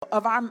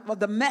of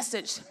the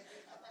message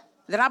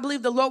that I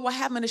believe the Lord will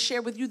have me to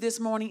share with you this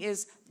morning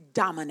is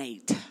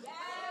dominate.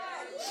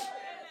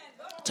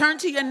 Turn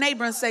to your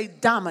neighbor and say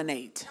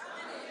dominate.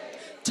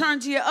 Turn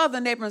to your other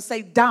neighbor and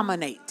say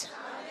dominate.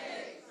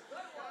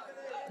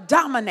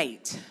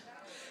 Dominate.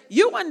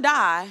 You and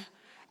I,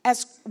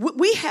 as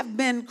we have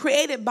been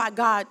created by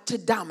God to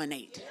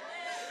dominate.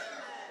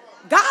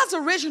 God's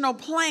original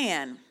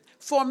plan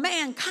for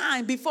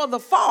mankind before the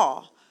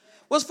fall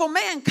was for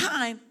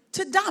mankind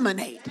to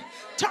dominate.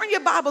 Turn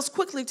your Bibles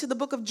quickly to the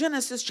book of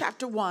Genesis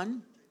chapter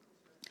 1.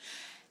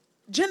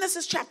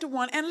 Genesis chapter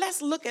 1, and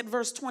let's look at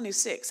verse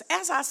 26.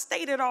 As I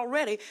stated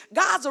already,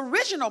 God's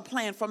original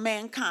plan for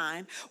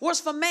mankind was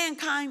for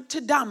mankind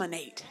to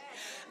dominate.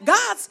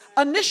 God's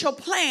initial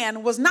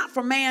plan was not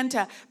for man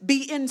to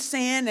be in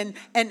sin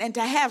and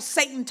to have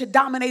Satan to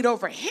dominate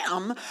over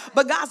him,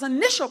 but God's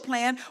initial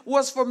plan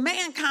was for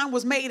mankind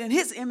was made in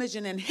his image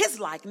and in his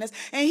likeness,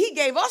 and he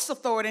gave us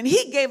authority and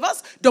he gave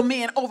us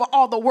dominion over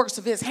all the works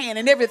of his hand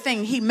and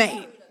everything he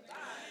made.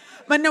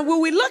 But now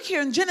when we look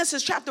here in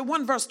Genesis chapter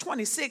 1, verse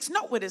 26,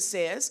 note what it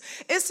says.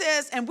 It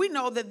says, and we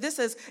know that this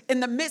is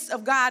in the midst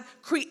of God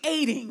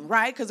creating,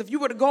 right? Because if you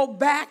were to go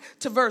back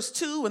to verse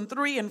 2 and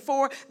 3 and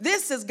 4,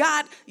 this is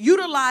God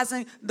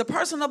utilizing the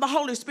person of the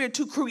Holy Spirit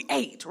to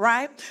create,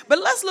 right? But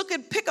let's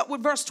pick up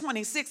with verse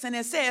 26, and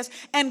it says,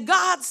 and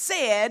God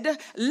said,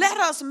 let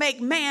us make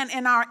man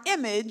in our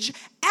image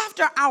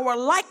after our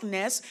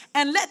likeness,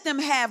 and let them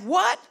have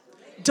what?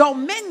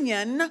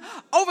 Dominion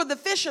over the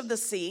fish of the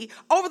sea,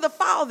 over the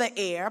fowl of the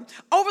air,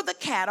 over the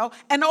cattle,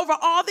 and over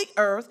all the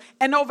earth,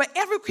 and over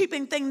every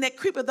creeping thing that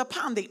creepeth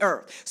upon the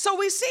earth. So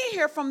we see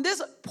here from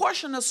this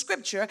portion of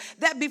scripture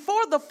that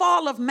before the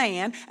fall of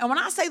man, and when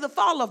I say the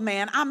fall of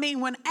man, I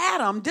mean when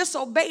Adam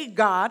disobeyed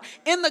God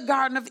in the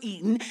Garden of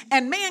Eden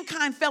and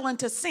mankind fell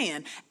into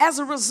sin. As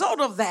a result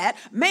of that,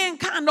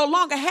 mankind no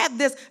longer had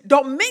this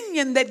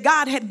dominion that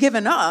God had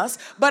given us,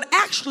 but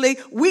actually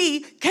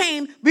we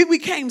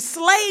became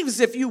slaves,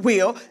 if you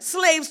will,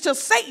 slaves to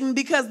Satan,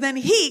 because then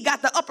he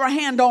got the upper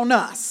hand on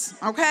us,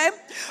 okay?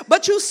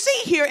 But you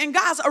see here in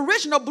God's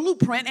original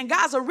blueprint and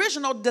God's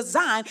original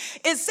design,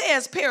 it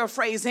says,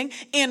 paraphrasing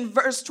in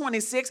verse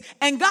 26,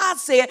 and God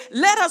said,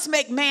 let us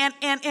make man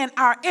in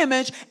our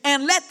image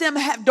and let them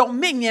have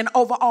dominion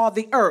over all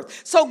the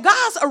earth. So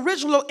God's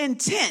original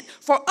intent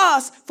for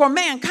us, for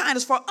mankind,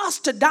 is for us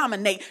to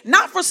dominate,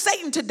 not for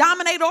Satan to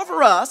dominate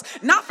over us,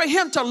 not for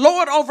him to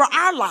lord over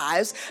our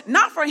lives,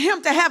 not for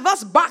him to have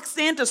us boxed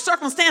into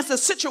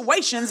circumstances,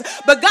 situations,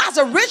 but God's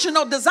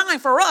original design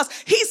for us,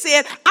 he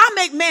said, I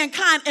make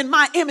mankind in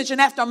my image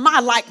and after my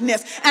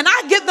likeness, and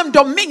I give them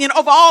dominion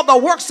over all the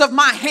works of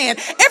my hand.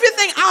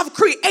 Everything I've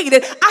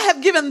created, I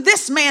have given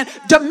this man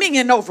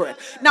dominion over it.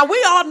 Now,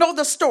 we all know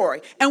the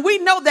story, and we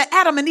know that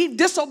Adam and Eve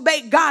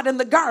disobeyed God in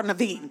the Garden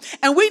of Eden,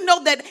 and we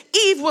know that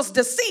Eve was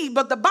deceived,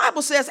 but the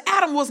Bible says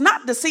Adam was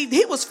not deceived.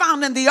 He was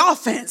found in the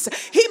offense.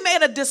 He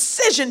made a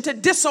decision to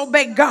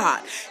disobey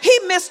God. He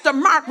missed the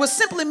mark, which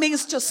simply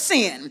means to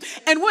sin.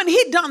 And when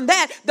he done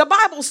that, the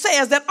Bible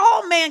says that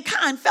all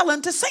mankind fell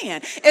into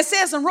sin. It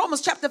says in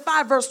Romans chapter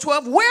 5, verse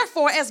 12,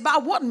 wherefore as by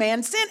one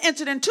man sin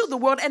entered into the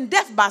world, and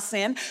death by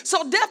sin,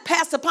 so death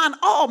passed upon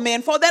all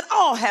men, for that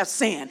all have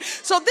sinned.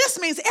 So this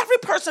means every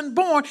person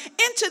born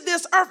into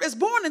this earth is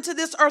born into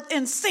this earth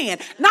in sin.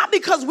 Not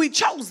because we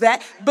chose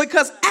that,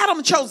 because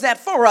Adam chose that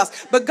for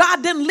us. But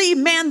God didn't leave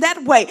man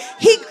that way.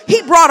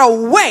 He brought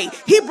a way.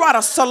 He brought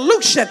a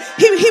solution.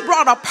 He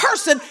brought a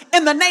person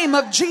in the name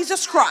of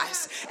Jesus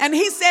Christ. And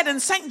he said in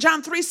St.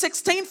 John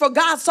 3:16, for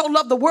God so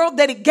loved the world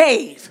that he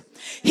gave.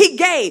 He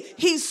gave.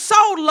 He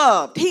so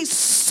loved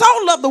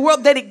the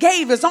world that he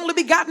gave his only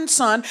begotten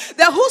son,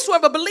 that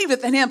whosoever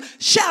believeth in him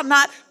shall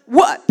not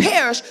what?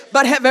 Perish,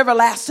 but have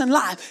everlasting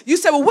life. You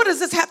say, well, what does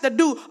this have to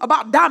do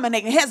about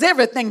dominating? It has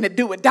everything to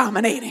do with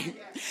dominating.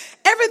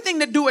 Everything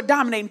to do with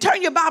dominating.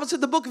 Turn your Bible to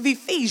the book of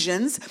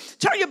Ephesians.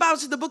 Turn your Bible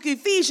to the book of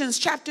Ephesians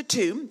chapter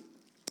 2.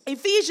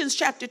 Ephesians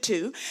chapter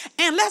 2,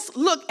 and let's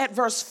look at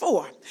verse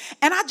 4.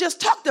 And I just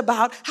talked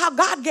about how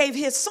God gave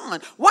his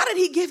son. Why did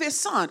he give his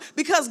son?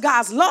 Because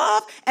God's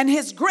love and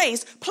his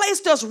grace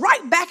placed us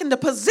right back into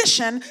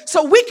position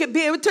so we could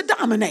be able to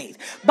dominate.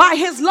 By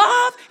his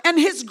love and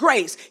his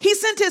grace, he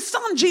sent his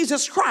son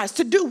Jesus Christ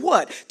to do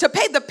what? To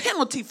pay the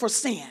penalty for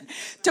sin.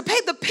 To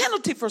pay the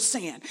penalty for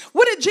sin.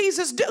 What did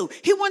Jesus do?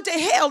 He went to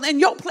hell in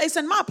your place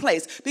and my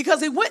place,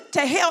 because he went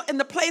to hell in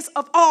the place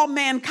of all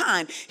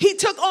mankind. He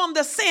took on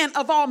the sin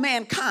of all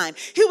mankind.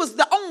 He was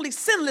the only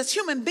sinless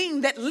human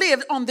being that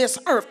lived on this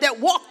earth,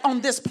 that walked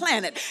on this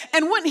planet.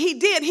 And when he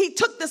did, he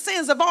took the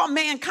sins of all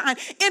mankind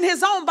in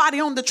his own body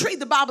on the tree.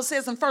 The Bible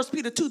says in 1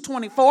 Peter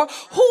 2:24,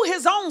 who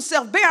his own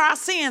self bare our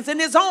sins in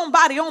his own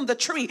body on the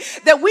tree,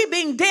 that we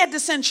being dead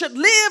to sin should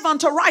live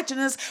unto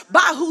righteousness,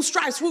 by whose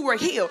stripes we were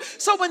healed.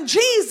 So when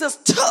Jesus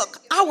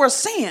took our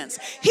sins,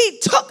 he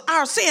took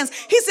our sins.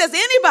 He says,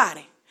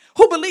 anybody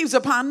who believes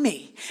upon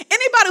me.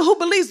 Anybody who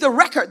believes the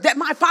record that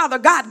my Father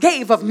God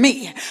gave of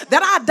me,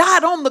 that I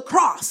died on the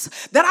cross,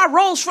 that I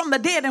rose from the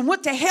dead and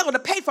went to hell to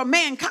pay for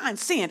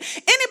mankind's sin.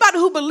 Anybody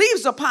who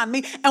believes upon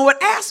me and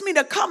would ask me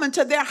to come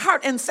into their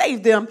heart and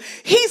save them,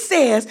 he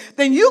says,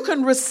 then you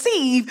can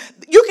receive,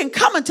 you can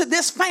come into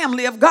this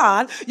family of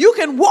God. You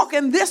can walk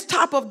in this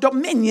type of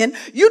dominion.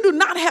 You do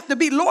not have to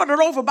be lorded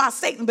over by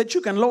Satan, but you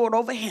can lord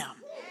over him.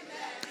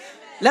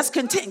 Let's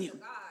continue.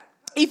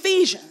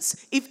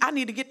 Ephesians, I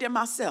need to get there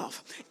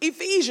myself.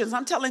 Ephesians,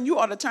 I'm telling you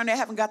all to turn there, I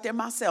haven't got there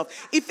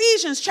myself.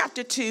 Ephesians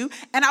chapter 2,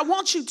 and I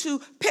want you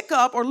to pick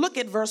up or look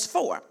at verse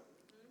 4.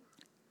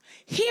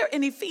 Here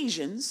in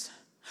Ephesians,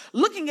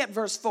 looking at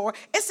verse 4,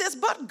 it says,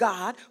 but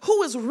God,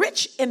 who is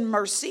rich in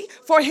mercy,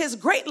 for his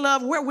great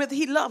love wherewith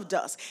he loved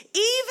us,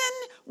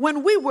 even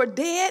when we were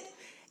dead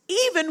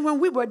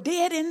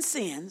in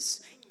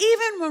sins, at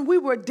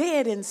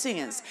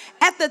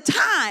the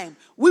time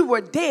we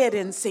were dead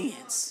in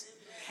sins.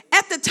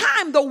 At the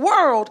time, the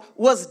world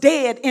was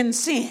dead in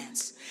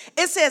sins.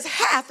 It says,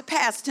 hath,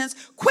 past tense,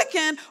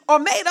 quickened or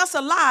made us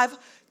alive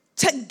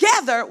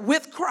together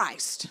with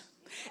Christ.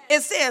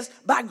 It says,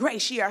 by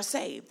grace ye are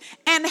saved.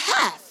 And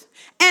hath,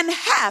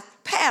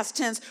 past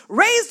tense,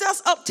 raised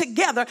us up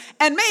together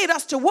and made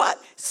us to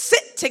what?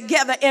 Sit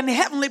together in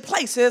heavenly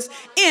places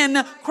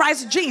in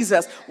Christ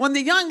Jesus. When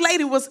the young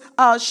lady was,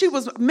 she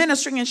was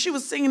ministering and she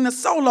was singing the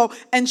solo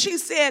and she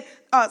said,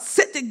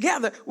 sit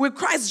together with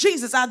Christ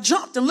Jesus, I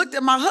jumped and looked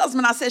at my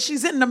husband. I said,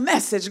 she's in the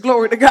message.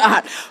 Glory to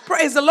God.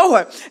 Praise the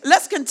Lord.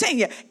 Let's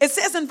continue. It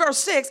says in verse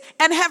 6,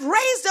 and have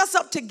raised us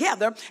up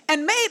together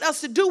and made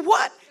us to do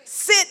what?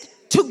 Sit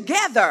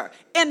together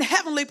in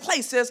heavenly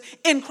places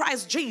in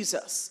Christ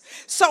Jesus.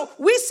 So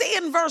we see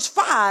in verse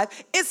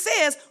 5, it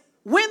says,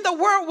 when the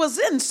world was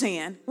in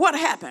sin, what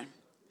happened?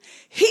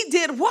 He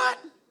did what?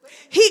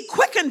 He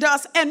quickened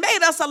us and made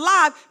us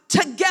alive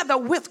together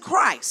with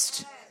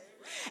Christ.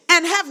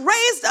 And have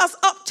raised us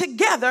up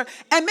together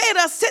and made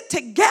us sit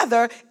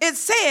together, it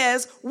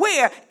says,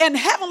 where? In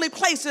heavenly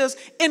places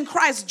in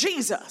Christ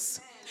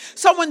Jesus.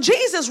 So when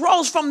Jesus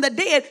rose from the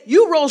dead,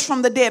 you rose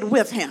from the dead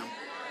with him.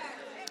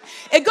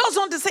 It goes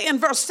on to say in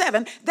verse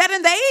 7 that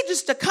in the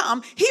ages to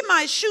come, he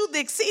might shew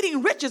the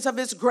exceeding riches of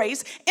his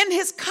grace in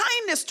his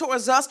kindness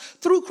towards us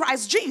through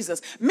Christ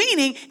Jesus.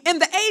 Meaning in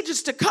the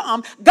ages to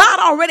come, God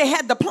already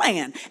had the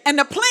plan. And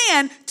the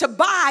plan to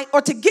buy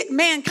or to get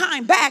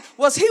mankind back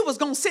was he was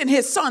going to send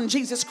his son,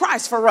 Jesus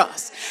Christ, for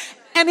us.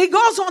 And he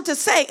goes on to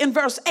say in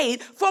verse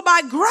 8, for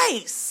by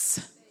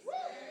grace,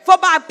 for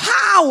by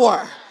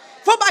power,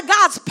 for by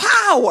God's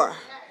power,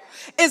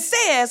 it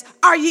says,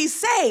 are ye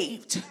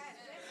saved?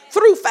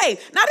 Through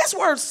faith. Now this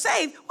word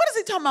saved, what is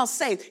he talking about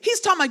saved?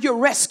 He's talking about you're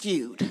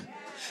rescued.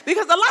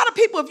 Because a lot of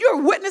people, if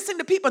you're witnessing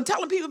to people and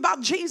telling people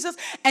about Jesus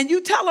and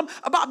you tell them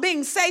about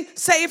being saved,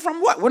 saved from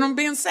what? What am I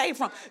being saved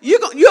from?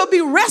 You'll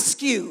be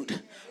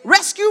rescued.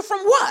 Rescue from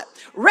what?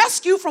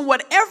 Rescue from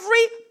what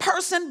every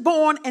person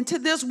born into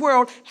this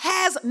world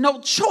has no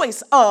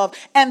choice of.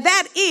 And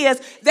that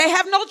is, they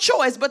have no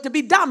choice but to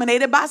be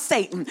dominated by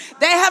Satan.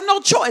 They have no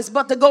choice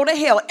but to go to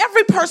hell.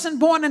 Every person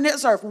born in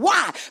this earth.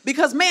 Why?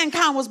 Because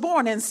mankind was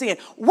born in sin.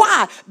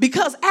 Why?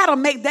 Because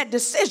Adam made that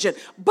decision.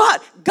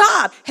 But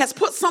God has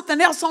put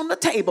something else on the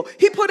table.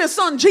 He put his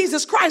son,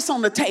 Jesus Christ,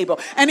 on the table.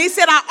 And he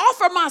said, I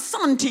offer my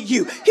son to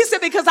you. He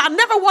said, because I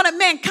never wanted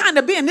mankind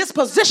to be in this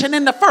position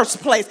in the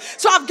first place.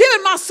 So I've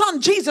given my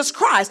son, Jesus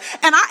Christ,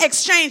 and I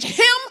exchange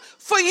him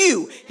for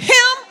you, him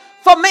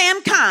for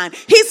mankind.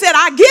 He said,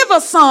 I give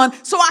a son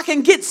so I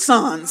can get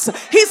sons.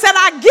 He said,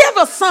 I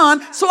give a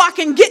son so I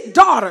can get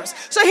daughters.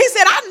 So he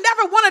said, I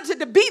never wanted it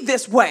to be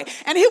this way.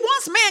 And he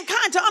wants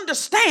mankind to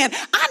understand,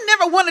 I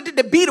never wanted it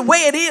to be the way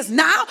it is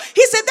now.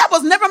 He said, that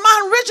was never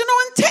my original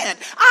intent.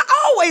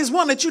 I always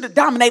wanted you to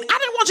dominate. I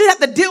didn't want you to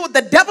have to deal with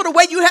the devil the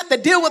way you have to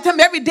deal with him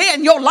every day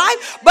in your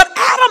life. But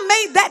Adam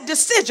made that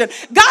decision.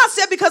 God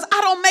said, because I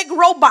don't make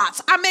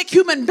robots, I make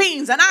human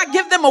beings, and I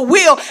give them a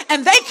will,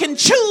 and they can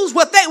choose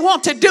what they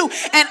want to do.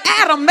 And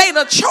Adam made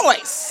a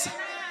choice.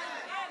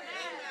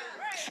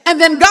 And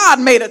then God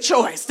made a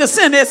choice to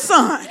send his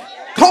son.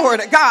 Glory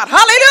to God.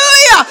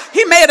 Hallelujah.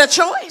 He made a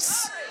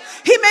choice.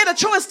 He made a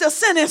choice to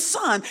send his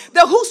son.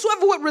 That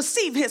whosoever would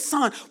receive his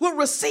son will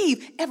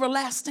receive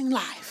everlasting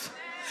life.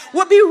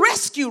 Will be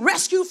rescued.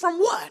 Rescued from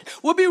what?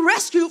 Will be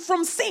rescued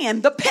from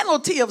sin, the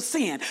penalty of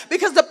sin.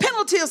 Because the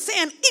penalty of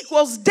sin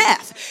equals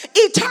death,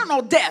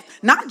 eternal death.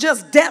 Not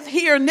just death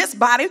here in this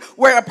body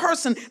where a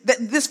person,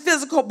 this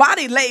physical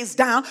body lays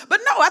down.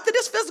 But no, after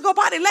this physical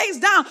body lays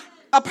down,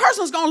 a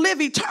person's going to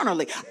live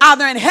eternally,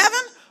 either in heaven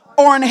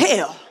or in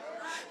hell.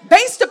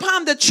 Based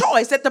upon the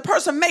choice that the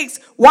person makes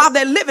while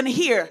they're living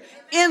here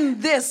in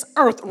this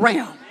earth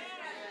realm.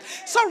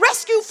 So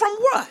rescue from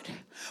what?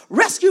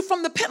 Rescue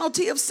from the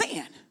penalty of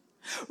sin.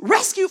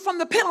 rescue from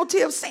the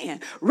penalty of sin,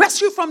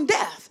 rescue from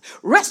death,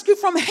 rescue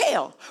from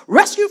hell,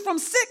 rescue from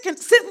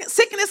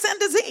sickness and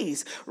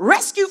disease,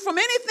 rescue from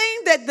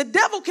anything that the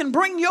devil can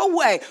bring your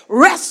way.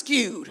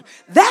 Rescued.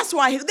 That's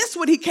why this is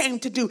what he came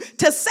to do,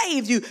 to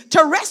save you,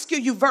 to rescue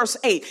you. Verse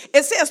 8,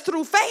 it says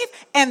through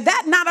faith, and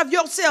that not of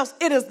yourselves,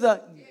 it is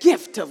the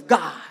gift of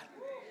God.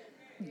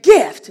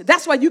 Gift.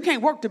 That's why you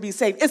can't work to be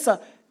saved. It's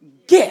a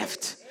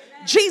gift.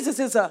 Jesus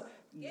is a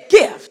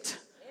gift.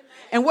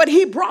 And what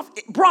he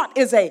brought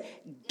is a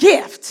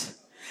gift.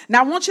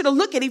 Now I want you to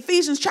look at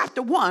Ephesians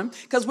chapter 1,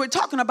 because we're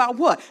talking about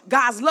what?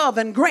 God's love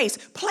and grace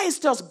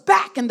placed us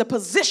back in the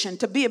position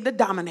to be able to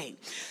dominate.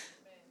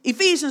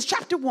 Ephesians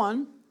chapter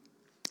 1,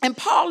 and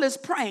Paul is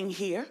praying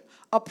here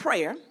a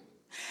prayer.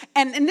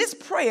 And in this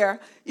prayer,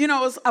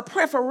 is a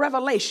prayer for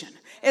revelation.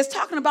 It's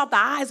talking about the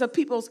eyes of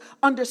people's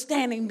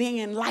understanding being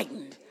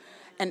enlightened.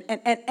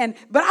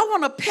 But I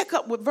want to pick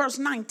up with verse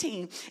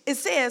 19. It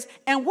says,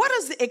 and what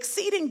is the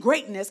exceeding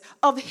greatness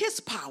of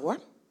his power?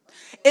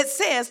 It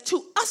says,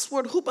 to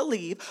usward who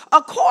believe,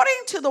 according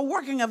to the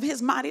working of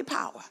his mighty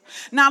power.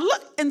 Now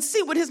look and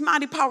see what his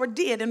mighty power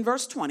did in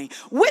verse 20,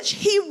 which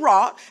he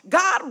wrought,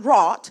 God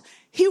wrought,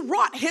 he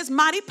wrought his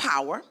mighty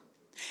power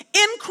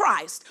in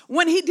Christ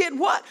when he did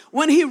what?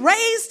 When he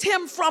raised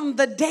him from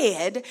the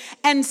dead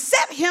and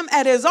set him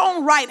at his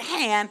own right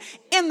hand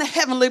in the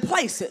heavenly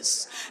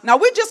places. Now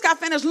we just got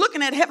finished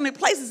looking at heavenly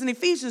places in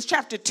Ephesians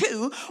chapter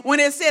 2 when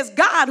it says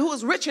God, who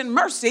is rich in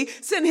mercy,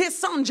 sent his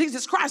son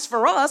Jesus Christ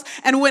for us,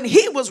 and when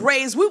he was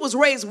raised, we was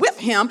raised with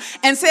him,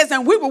 and says,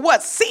 and we were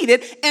what?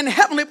 Seated in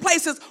heavenly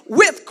places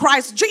with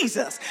Christ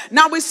Jesus.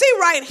 Now we see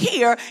right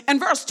here in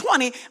verse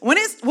 20 when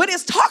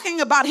it's talking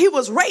about he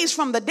was raised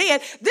from the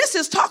dead, this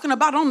is talking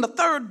about on the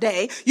third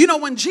day.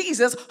 When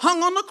Jesus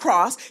hung on the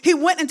cross, he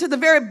went into the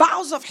very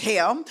bowels of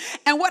hell,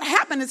 and what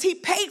happened is he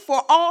paid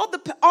for all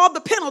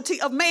the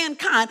penalty of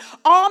mankind,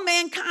 all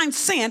mankind's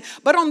sin.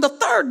 But on the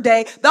third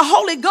day, the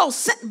Holy Ghost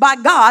sent by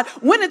God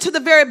went into the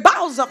very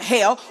bowels of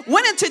hell,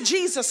 went into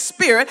Jesus'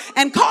 spirit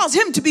and caused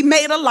him to be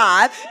made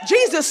alive.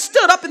 Jesus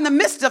stood up in the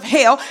midst of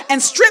hell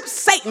and stripped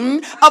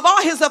Satan of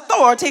all his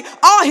authority,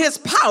 all his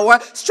power,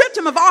 stripped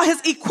him of all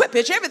his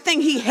equipage,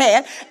 everything he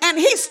had, and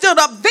he stood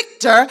up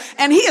victor,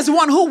 and he is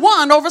one who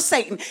won over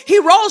Satan. He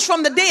rose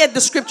from the dead,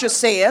 the scripture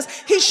says.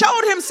 He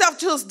showed himself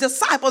to his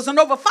disciples and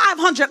over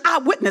 500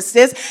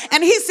 eyewitnesses,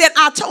 and he said,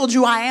 I told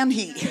you I am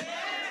he.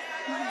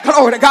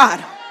 Glory to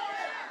God.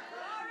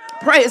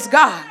 Praise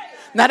God.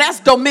 Now that's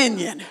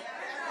dominion.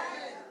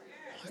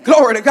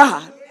 Glory to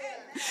God.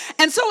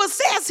 And so it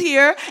says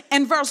here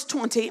in verse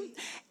 20,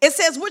 it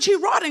says, which he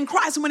wrought in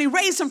Christ when he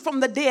raised him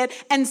from the dead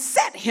and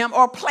set him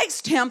or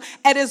placed him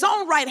at his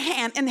own right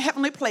hand in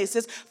heavenly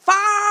places,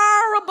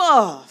 far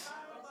above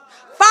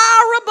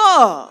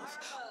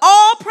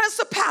all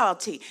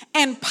principality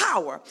and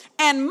power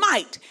and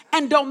might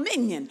and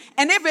dominion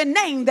and every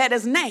name that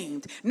is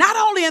named, not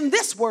only in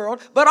this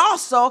world, but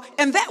also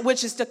in that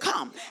which is to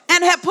come,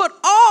 and have put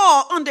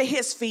all under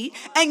his feet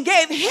and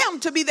gave him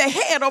to be the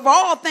head over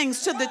all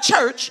things to the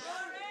church,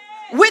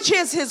 which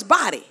is his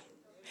body.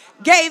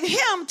 Gave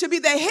him to be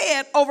the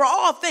head over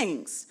all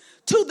things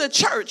to the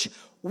church,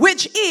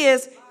 which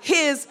is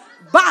his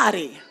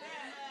body.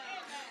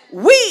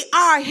 We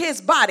are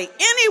his body.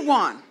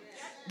 Anyone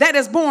that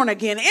is born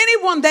again,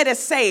 anyone that is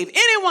saved,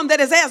 anyone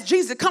that has asked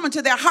Jesus to come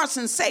into their hearts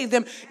and save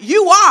them,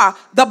 you are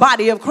the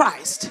body of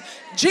Christ.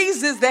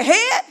 Jesus is the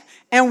head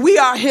and we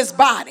are his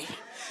body.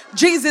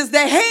 Jesus is the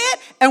head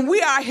and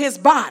we are his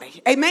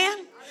body.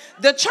 Amen.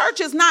 The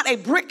church is not a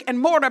brick and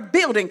mortar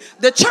building.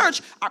 The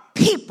church are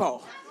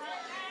people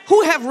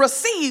who have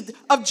received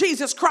of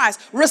Jesus Christ,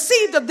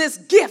 received of this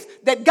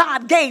gift that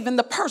God gave in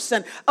the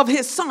person of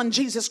his son,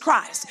 Jesus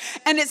Christ.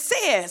 And it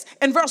says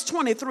in verse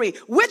 23,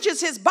 which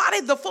is his body,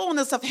 the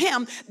fullness of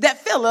him that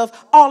filleth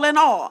all in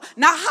all.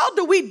 Now, how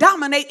do we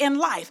dominate in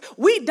life?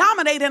 We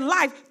dominate in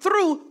life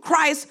through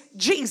Christ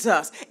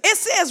Jesus. It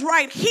says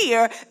right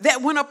here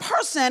that when a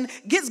person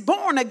gets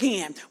born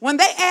again, when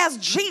they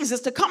ask Jesus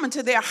to come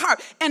into their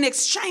heart, an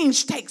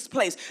exchange takes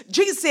place.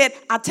 Jesus said,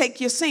 I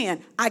take your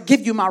sin, I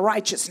give you my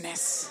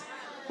righteousness.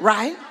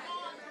 Right?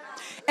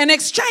 An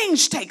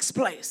exchange takes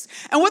place.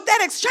 And with that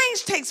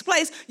exchange takes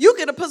place, you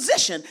get a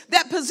position.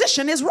 That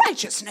position is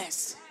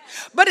righteousness.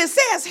 But it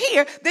says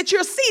here that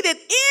you're seated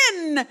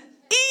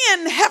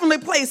in heavenly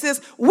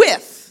places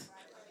with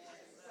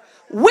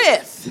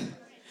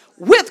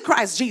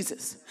Christ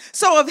Jesus.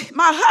 So if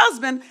my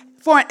husband,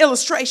 for an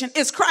illustration,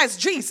 is Christ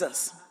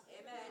Jesus,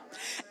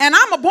 and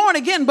I'm a born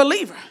again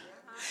believer,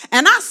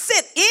 and I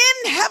sit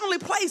in heavenly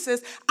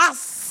places, I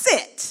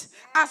sit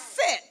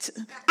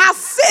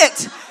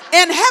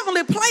in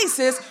heavenly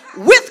places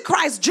with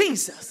Christ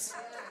Jesus.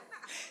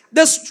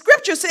 The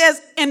scripture says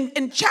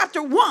in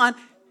chapter 1,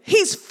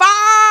 he's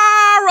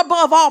far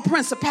above all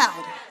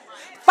principality,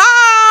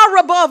 far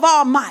above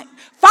all might,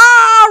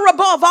 far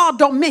above all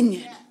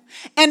dominion,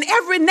 and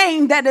every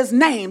name that is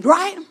named,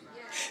 right?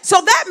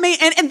 So that means,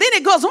 and then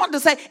it goes on to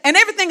say, and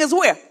everything is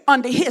where?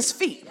 Under his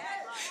feet.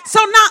 So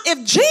now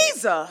if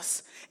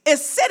Jesus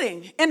is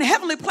sitting in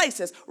heavenly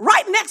places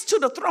right next to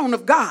the throne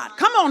of God.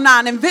 Come on now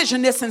and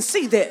envision this and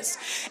see this.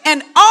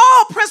 And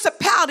all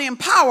principality and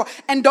power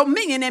and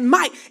dominion and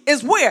might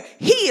is where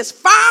he is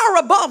far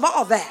above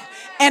all that.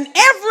 And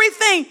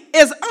everything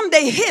is under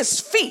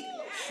his feet.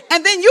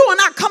 And then you and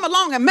I come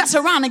along and mess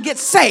around and get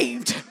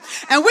saved.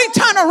 And we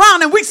turn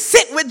around and we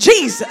sit with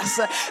Jesus.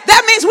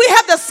 That means we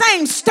have the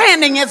same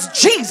standing as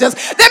Jesus.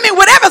 That means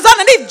whatever's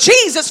underneath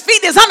Jesus'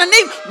 feet is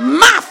underneath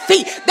my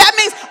feet. That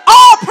means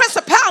all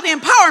principality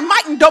and power and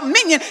might and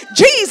dominion,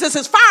 Jesus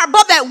is far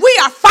above that. We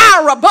are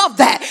far above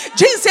that.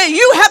 Jesus said,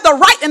 you have the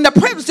right and the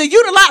privilege to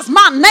utilize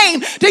my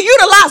name, to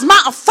utilize my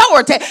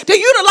authority, to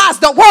utilize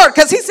the word,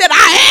 because he said,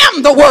 I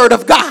am the word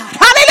of God.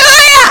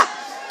 Hallelujah.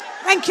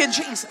 Thank you,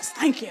 Jesus.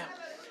 Thank you.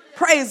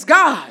 Praise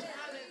God.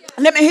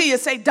 Let me hear you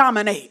say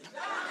dominate.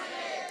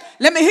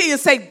 Let me hear you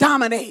say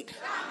dominate.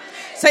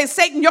 Say,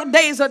 Satan, your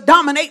days of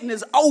dominating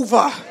is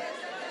over.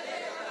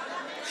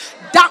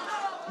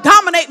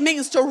 Dominate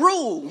means to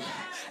rule.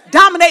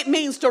 Dominate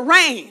means to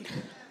reign.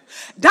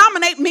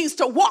 Dominate means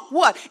to walk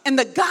what? In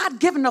the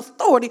God-given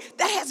authority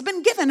that has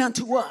been given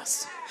unto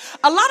us.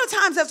 A lot of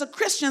times as a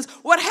Christians,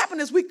 what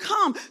happens is we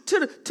come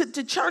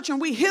to church and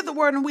we hear the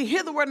word and we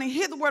hear the word and we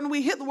hear the word and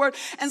we hear the word.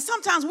 And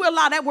sometimes we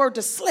allow that word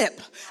to slip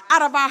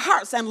out of our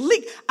hearts and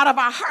leak out of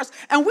our hearts.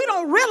 And we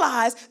don't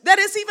realize that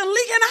it's even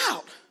leaking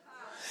out.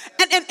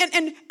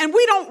 And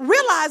we don't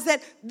realize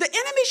that the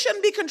enemy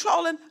shouldn't be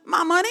controlling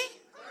my money.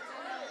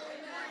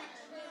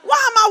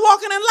 Why am I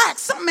walking in lack?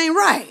 Something ain't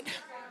right.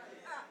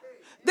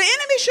 The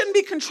enemy shouldn't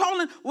be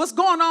controlling what's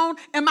going on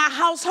in my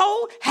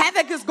household.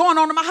 Havoc is going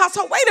on in my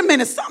household. Wait a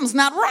minute, something's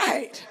not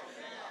right.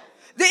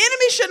 The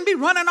enemy shouldn't be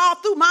running all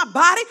through my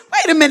body.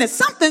 Wait a minute,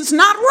 something's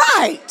not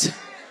right.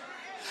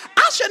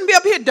 I shouldn't be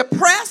up here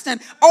depressed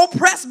and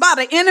oppressed by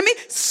the enemy.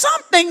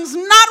 Something's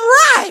not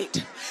right.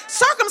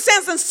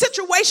 Circumstances and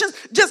situations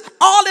just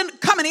all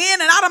coming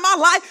in and out of my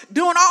life,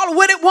 doing all of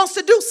what it wants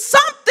to do.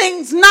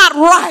 Something's not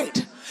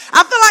right.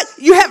 I feel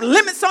like you have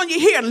limits on you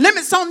here,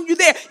 limits on you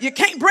there. You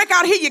can't break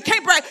out here. You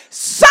can't break.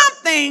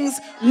 Something's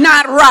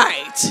not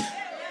right.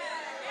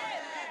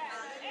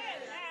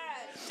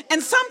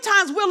 And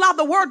sometimes we allow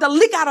the word to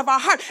leak out of our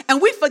heart and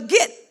we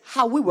forget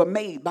how we were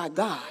made by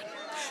God.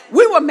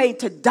 We were made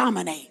to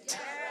dominate.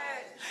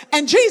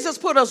 And Jesus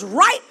put us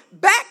right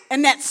back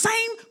in that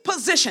same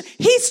position.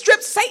 He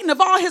stripped Satan of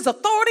all his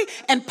authority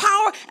and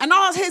power and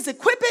all his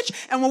equipage.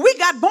 And when we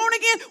got born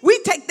again, we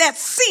take that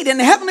seat in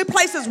the heavenly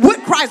places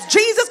with Christ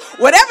Jesus.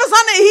 Whatever's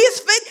under his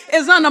feet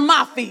is under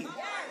my feet.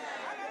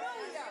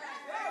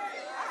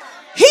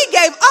 He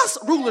gave us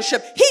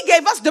rulership. He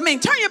gave us dominion.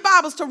 Turn your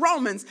Bibles to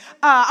Romans.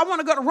 I want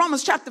to go to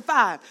Romans chapter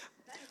 5.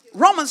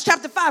 Romans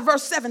chapter 5,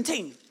 verse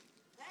 17.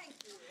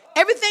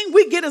 Everything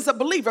we get as a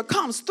believer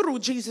comes through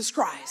Jesus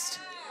Christ.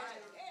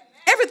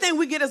 Everything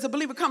we get as a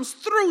believer comes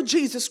through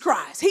Jesus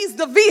Christ. He's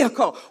the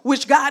vehicle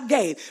which God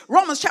gave.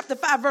 Romans chapter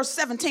 5, verse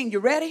 17. You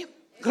ready?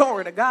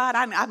 Glory to God.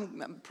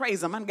 I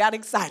praise him. I got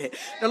excited.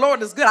 The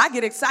Lord is good. I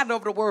get excited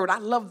over the word. I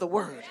love the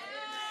word.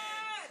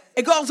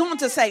 It goes on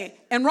to say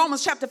in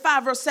Romans chapter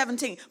 5, verse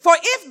 17, for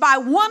if by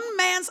one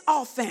man's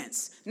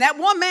offense, and that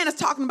one man is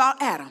talking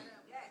about Adam,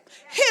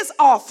 his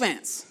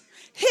offense,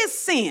 his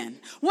sin,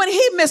 when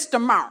he missed the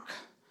mark,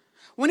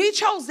 when he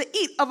chose to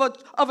eat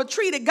of a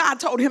tree that God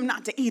told him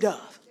not to eat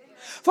of.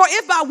 For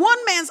if by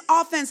one man's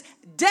offense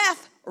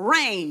death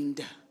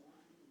reigned.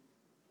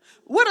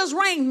 What does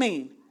reign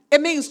mean?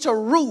 It means to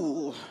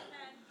rule.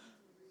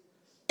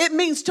 It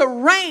means to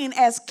reign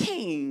as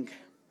king.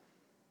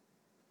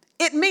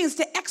 It means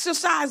to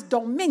exercise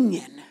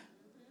dominion.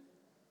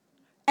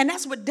 And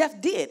that's what death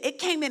did. It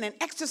came in and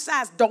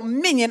exercised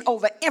dominion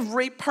over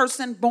every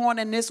person born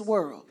in this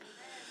world.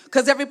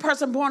 Because every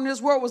person born in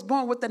this world was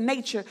born with the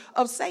nature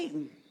of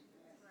Satan.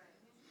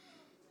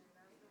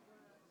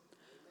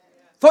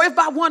 For if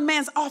by one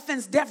man's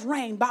offense death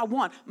reigned by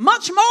one,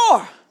 much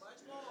more.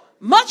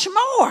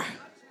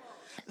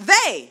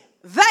 They,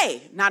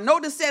 now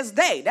notice it says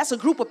they, that's a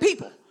group of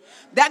people.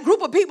 That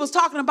group of people is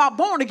talking about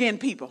born again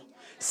people,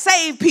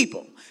 saved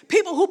people,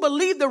 people who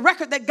believe the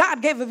record that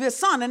God gave of his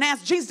son and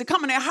asked Jesus to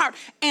come in their heart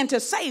and to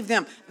save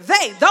them.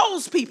 They,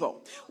 those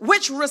people,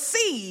 which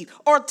receive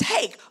or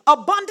take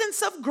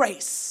abundance of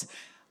grace.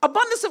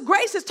 Abundance of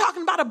grace is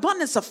talking about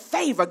abundance of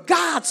favor,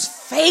 God's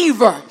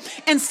favor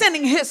in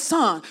sending his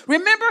son.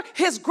 Remember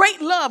his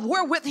great love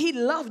wherewith he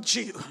loved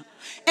you.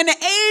 In the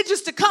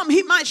ages to come,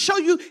 he might show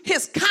you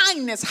his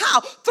kindness.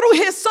 How? Through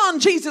his son,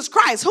 Jesus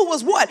Christ, who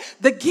was what?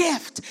 The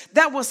gift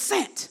that was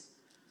sent.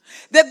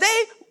 That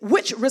they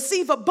which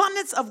receive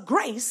abundance of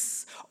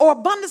grace or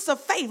abundance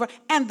of favor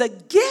and the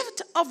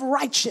gift of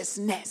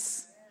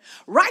righteousness.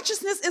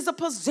 Righteousness is a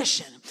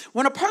position.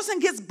 When a person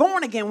gets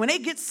born again, when they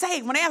get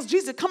saved, when they ask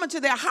Jesus to come into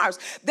their hearts,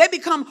 they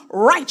become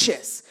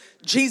righteous.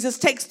 Jesus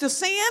takes the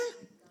sin.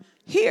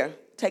 Here,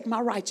 take my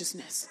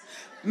righteousness.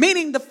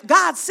 Meaning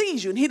God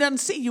sees you and he doesn't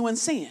see you in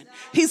sin.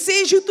 He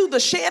sees you through the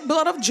shed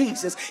blood of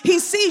Jesus. He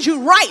sees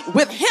you right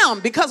with him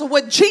because of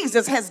what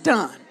Jesus has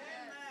done.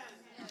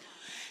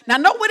 Now,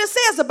 note what it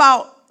says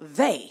about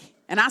they.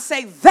 And I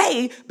say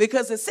they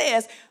because it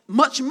says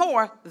much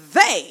more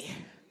they,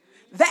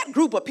 that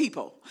group of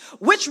people,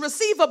 which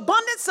receive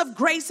abundance of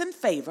grace and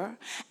favor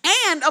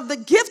and of the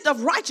gift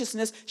of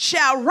righteousness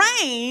shall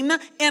reign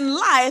in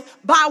life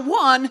by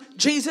one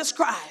Jesus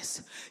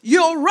Christ.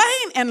 You'll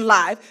reign in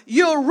life,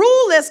 you'll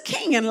rule as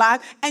king in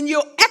life, and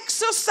you'll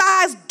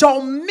exercise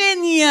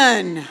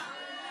dominion.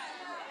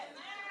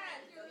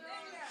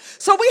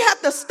 So we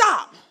have to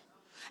stop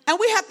and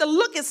we have to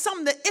look at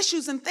some of the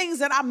issues and things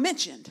that I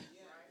mentioned.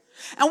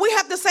 And we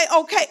have to say,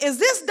 okay, is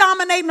this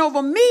dominating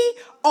over me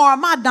or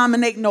am I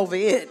dominating over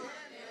it?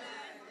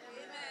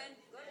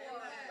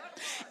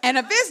 And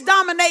if it's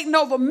dominating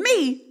over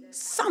me,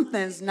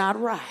 something's not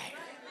right.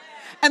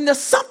 And the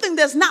something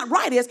that's not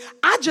right is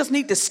I just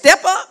need to step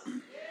up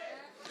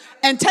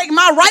and take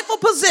my rightful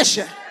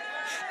position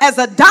as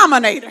a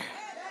dominator,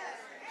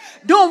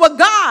 doing what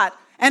God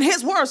and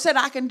his word said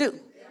I can do.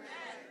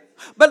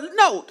 But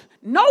note,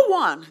 no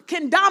one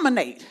can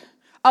dominate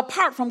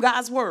apart from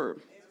God's word.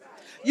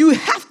 You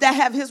have to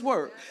have his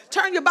word.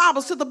 Turn your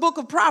Bibles to the book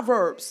of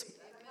Proverbs.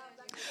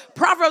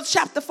 Proverbs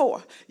chapter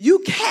 4. You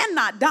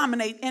cannot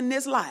dominate in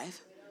this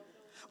life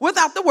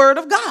without the word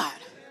of God.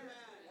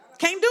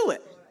 Can't do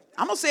it.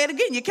 I'm going to say it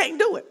again. You can't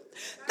do it.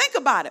 Think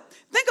about it.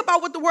 Think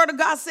about what the word of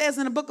God says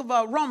in the book of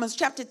Romans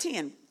chapter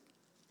 10.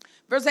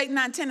 Verse 8,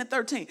 9, 10, and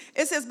 13.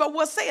 It says, but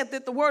what saith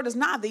that the word is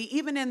nigh thee,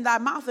 even in thy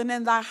mouth and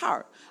in thy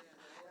heart.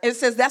 It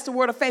says that's the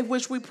word of faith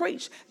which we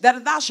preach, that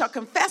if thou shalt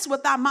confess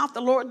with thy mouth the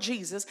Lord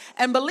Jesus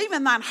and believe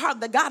in thine heart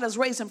that God has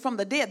raised him from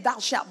the dead, thou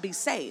shalt be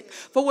saved.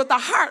 For with the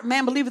heart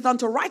man believeth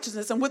unto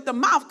righteousness, and with the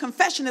mouth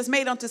confession is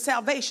made unto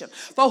salvation.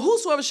 For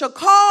whosoever shall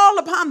call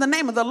upon the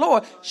name of the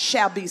Lord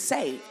shall be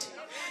saved.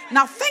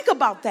 Now think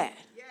about that.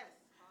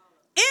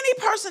 Any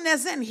person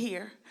that's in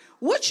here,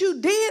 what you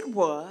did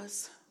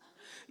was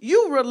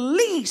you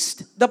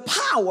released the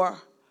power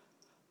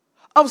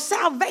of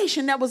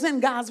salvation that was in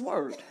God's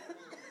word.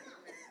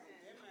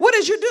 What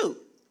did you do?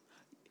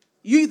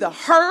 You either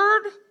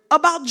heard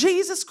about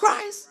Jesus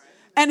Christ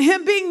and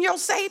him being your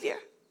Savior,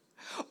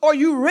 or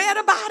you read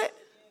about it,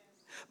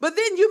 but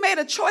then you made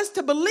a choice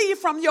to believe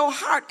from your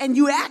heart and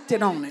you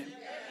acted on it.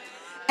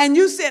 And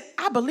you said,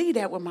 I believe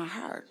that with my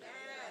heart.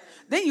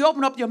 Then you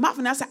open up your mouth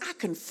and I said, I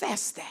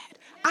confess that.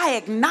 I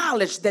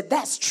acknowledge that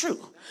that's true,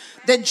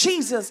 that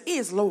Jesus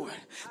is Lord,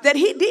 that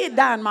he did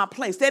die in my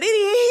place, that he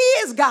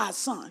is God's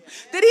son,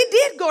 that he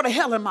did go to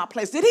hell in my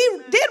place, that he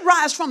did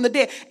rise from the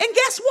dead. And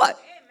guess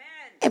what?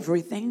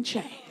 Everything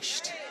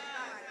changed.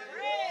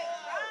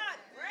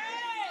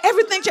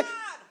 Everything changed.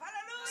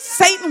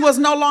 Satan was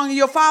no longer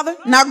your father.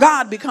 Now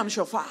God becomes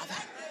your father.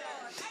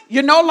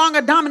 You're no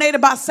longer dominated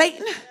by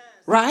Satan,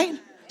 right?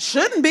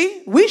 Shouldn't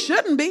be. We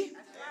shouldn't be.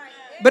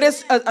 But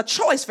it's a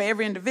choice for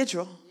every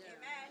individual.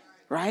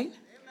 Right?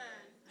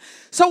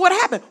 So what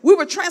happened? We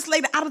were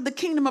translated out of the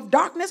kingdom of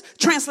darkness,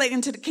 translated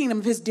into the kingdom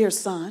of his dear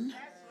son.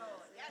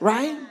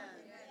 Right?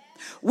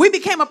 We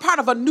became a part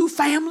of a new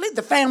family,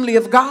 the family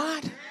of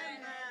God.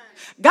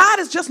 God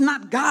is just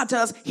not God to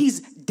us. He's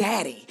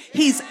daddy.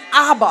 He's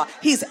Abba.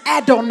 He's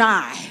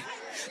Adonai.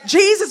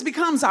 Jesus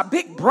becomes our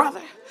big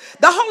brother.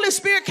 The Holy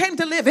Spirit came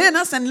to live in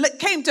us and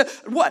came to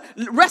what?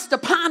 Rest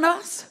upon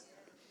us.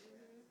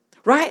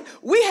 Right?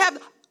 We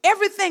have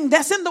everything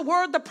that's in the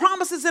word, the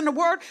promises in the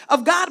word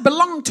of God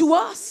belong to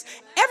us.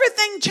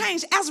 Everything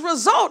changed as a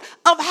result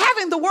of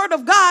having the word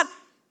of God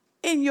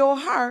in your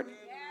heart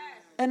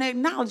and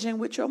acknowledging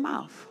with your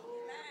mouth.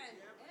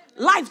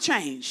 Life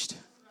changed.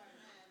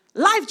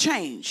 Life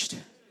changed.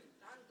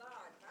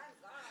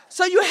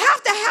 So you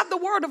have to have the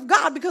word of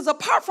God, because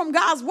apart from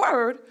God's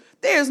word,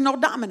 there is no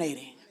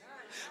dominating.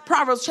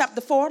 Proverbs chapter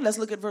 4, let's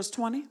look at verse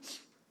 20.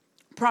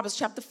 Proverbs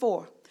chapter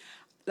 4,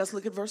 let's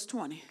look at verse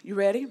 20. You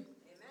ready?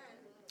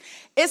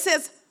 It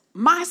says,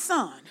 my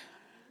son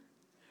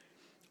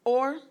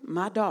or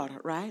my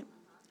daughter, right?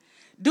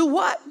 Do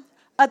what?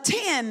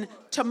 Attend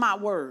to my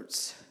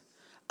words.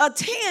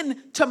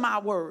 Attend to my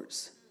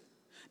words.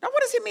 Now,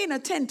 what does he mean,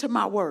 attend to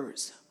my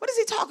words? What is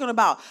he talking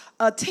about?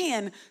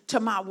 Attend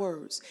to my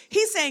words.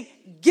 He's saying,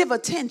 give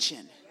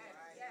attention.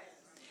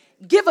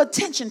 Give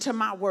attention to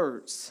my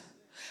words.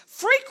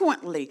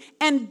 Frequently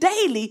and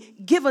daily,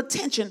 give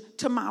attention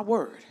to my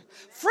word.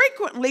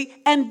 Frequently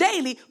and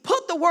daily,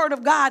 put the word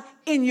of God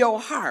in your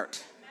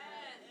heart.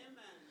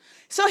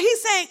 So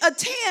he's saying,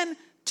 attend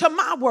to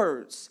my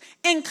words.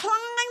 Incline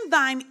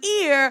thine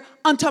ear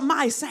unto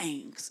my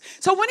sayings.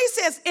 So when he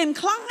says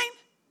incline,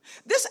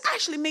 this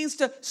actually means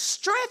to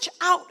stretch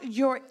out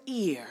your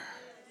ear.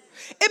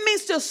 It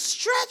means to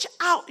stretch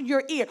out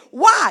your ear.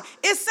 Why?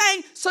 It's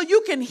saying so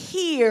you can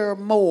hear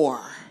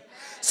more.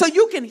 So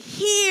you can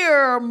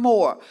hear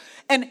more.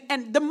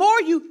 And the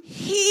more you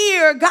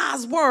hear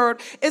God's word,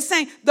 it's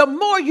saying the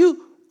more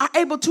you are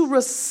able to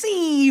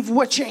receive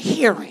what you're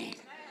hearing.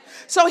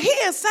 So he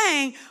is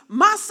saying,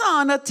 my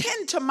son,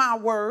 attend to my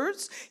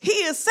words. He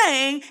is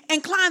saying,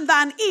 incline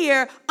thine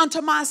ear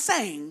unto my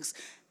sayings.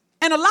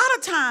 And a lot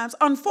of times,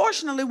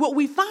 unfortunately, what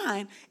we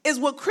find is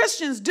what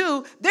Christians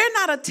do, they're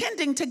not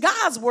attending to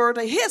God's word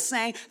or his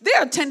saying,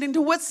 they're attending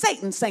to what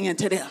Satan's saying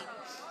to them.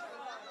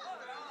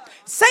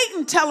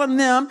 Satan telling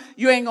them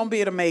you ain't gonna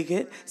be able to make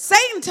it.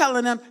 Satan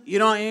telling them you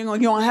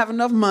don't have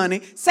enough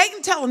money.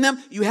 Satan telling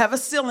them you have a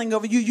ceiling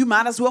over you. You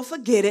might as well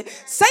forget it.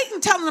 Satan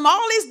telling them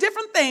all these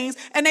different things,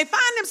 and they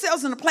find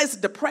themselves in a place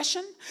of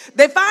depression.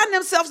 They find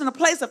themselves in a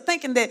place of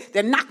thinking that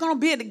they're not gonna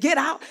be able to get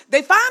out.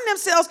 They find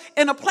themselves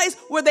in a place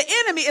where the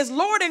enemy is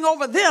lording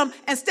over them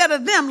instead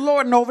of them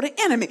lording over the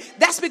enemy.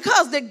 That's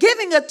because they're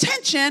giving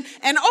attention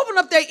and open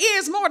up their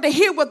ears more to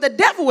hear what the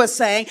devil is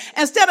saying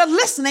instead of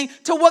listening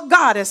to what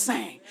God is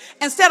saying.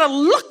 Instead of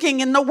looking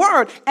in the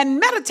word and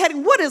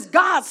meditating, what is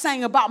God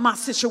saying about my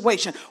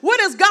situation? What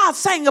is God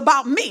saying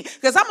about me?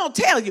 Because I'm going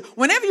to tell you,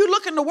 whenever you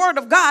look in the word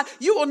of God,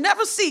 you will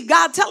never see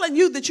God telling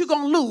you that you're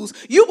going to lose.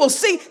 You will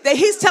see that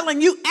he's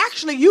telling you,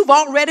 actually, you've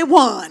already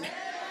won.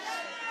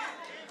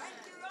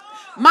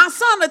 My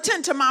son,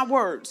 attend to my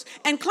words.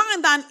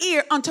 Incline thine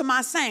ear unto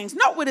my sayings.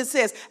 Note what it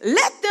says.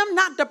 Let them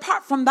not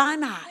depart from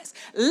thine eyes.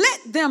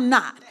 Let them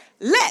not.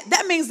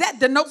 That means that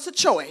denotes a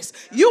choice.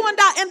 You and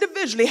I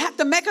individually have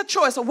to make a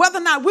choice of whether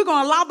or not we're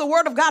going to allow the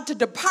word of God to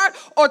depart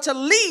or to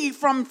leave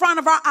from in front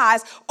of our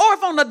eyes, or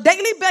if on a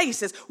daily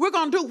basis we're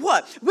going to do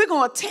what? We're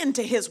going to attend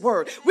to his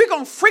word. We're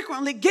going to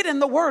frequently get in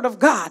the word of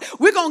God.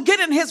 We're going to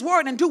get in his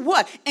word and do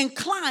what?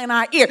 Incline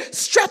our ear,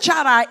 stretch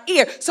out our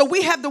ear so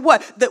we have the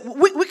what? That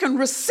we can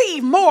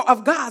receive more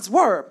of God's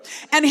word.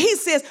 And he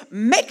says,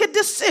 make a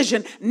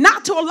decision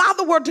not to allow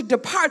the word to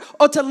depart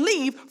or to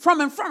leave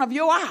from in front of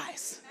your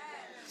eyes.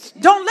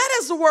 Don't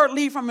let the word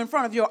leave from in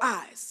front of your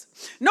eyes.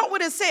 Note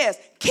what it says.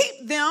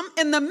 Keep them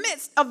in the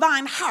midst of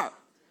thine heart.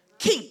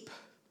 Keep.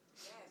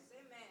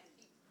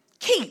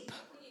 Keep.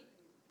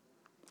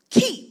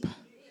 Keep.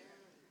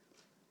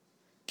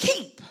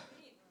 Keep.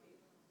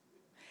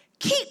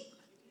 Keep.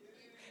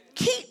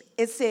 Keep,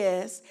 it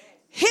says,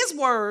 his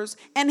words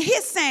and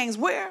his sayings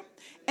where?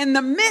 In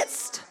the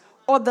midst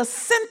or the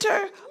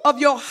center of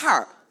your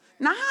heart.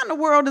 Now, how in the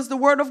world is the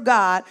word of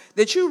God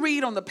that you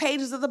read on the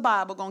pages of the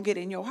Bible going to get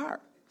in your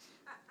heart?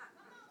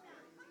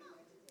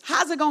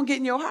 How's it going to get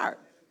in your heart?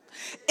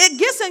 It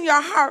gets in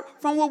your heart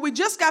from what we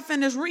just got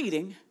finished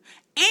reading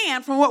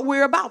and from what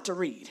we're about to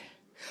read.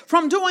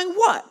 From doing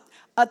what?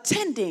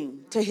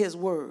 Attending to his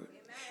word.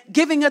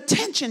 Giving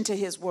attention to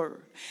his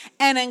word.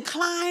 And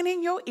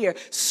inclining your ear.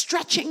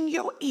 Stretching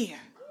your ear.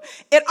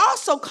 It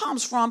also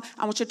comes from,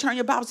 I want you to turn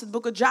your Bibles to the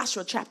book of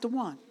Joshua chapter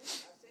 1.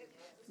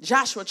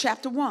 Joshua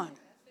chapter 1.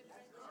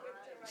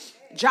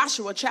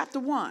 Joshua chapter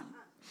 1.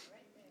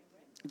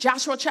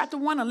 Joshua chapter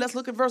 1, and let's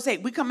look at verse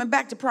 8. We're coming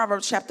back to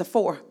Proverbs chapter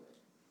 4.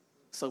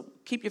 So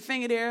keep your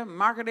finger there,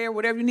 mark it there,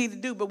 whatever you need to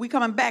do. But we're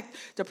coming back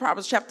to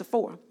Proverbs chapter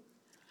 4.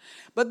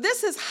 But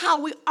this is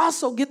how we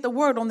also get the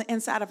word on the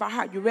inside of our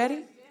heart. You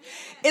ready?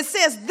 It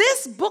says,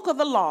 this book of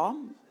the law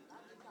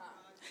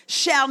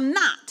shall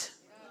not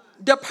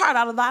depart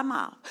out of thy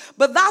mouth,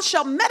 but thou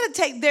shalt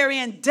meditate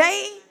therein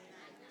day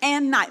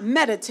and night.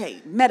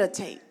 Meditate,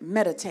 meditate,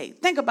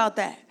 meditate. Think about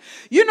that.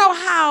 You know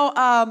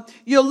how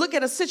you'll look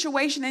at a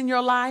situation in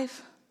your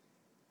life,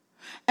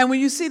 and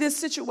when you see this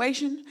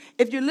situation,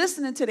 if you're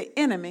listening to the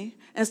enemy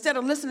instead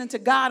of listening to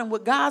God and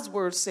what God's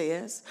word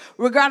says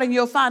regarding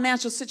your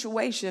financial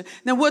situation,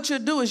 then what you'll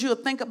do is you'll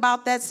think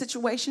about that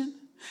situation,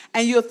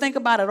 and you'll think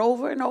about it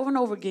over and over and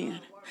over again.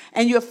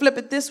 And you'll flip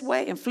it this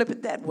way and flip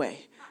it that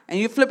way. And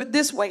you flip it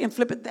this way and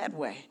flip it that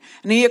way.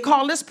 And then you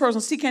call this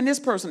person, see, can this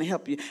person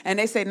help you? And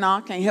they say, no,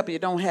 I can't help you,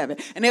 don't have it.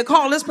 And they'll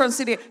call this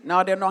person, see,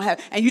 no, they don't have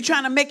it. And you're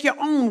trying to make your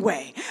own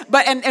way.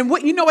 But and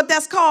what you know what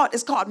that's called?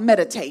 It's called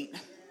meditate.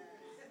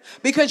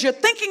 Because you're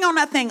thinking on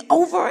that thing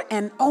over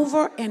and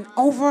over and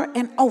over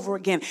and over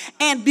again.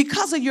 And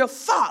because of your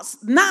thoughts,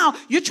 now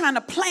you're trying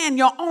to plan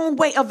your own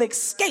way of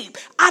escape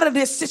out of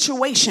this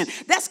situation.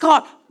 That's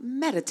called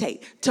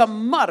meditate, to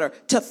mutter,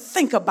 to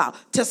think about,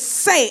 to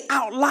say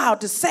out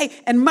loud, to say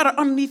and mutter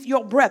underneath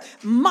your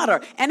breath.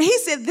 Mutter. And he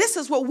said this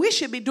is what we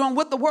should be doing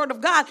with the word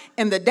of God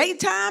in the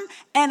daytime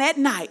and at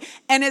night.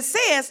 And it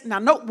says, now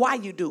note why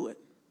you do it.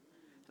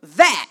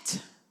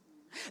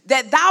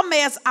 That thou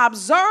mayest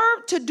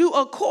observe to do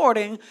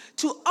according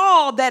to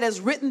all that is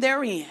written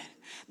therein.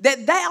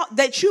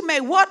 That you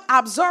may what?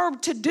 Observe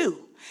to do.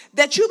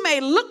 That you may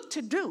look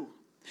to do.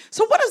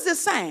 So what is this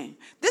saying?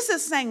 This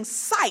is saying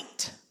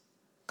sight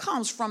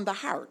comes from the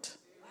heart.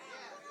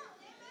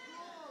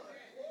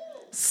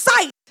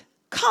 Sight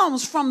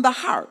comes from the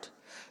heart.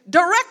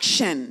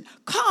 Direction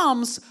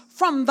comes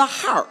from the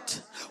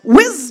heart.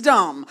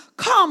 Wisdom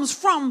comes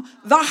from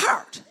the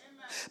heart.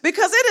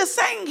 Because it is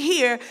saying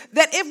here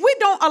that if we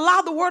don't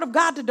allow the word of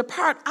God to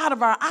depart out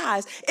of our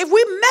eyes, if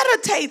we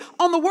meditate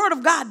on the word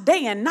of God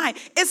day and night,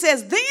 it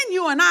says then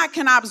you and I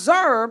can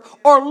observe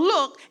or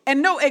look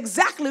and know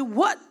exactly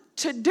what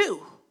to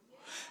do.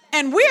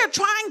 And we're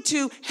trying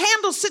to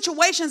handle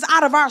situations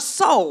out of our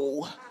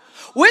soul.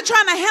 We're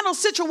trying to handle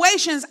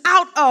situations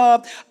out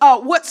of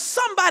what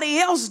somebody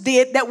else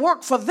did that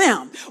worked for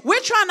them.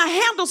 We're trying to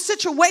handle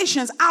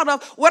situations out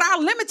of what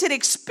our limited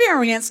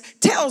experience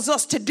tells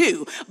us to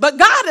do. But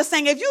God is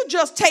saying, if you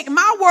just take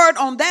my word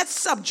on that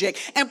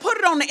subject and put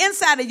it on the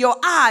inside of your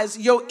eyes,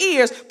 your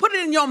ears, put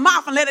it in your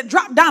mouth and let it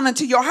drop down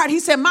into your heart. He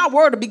said, my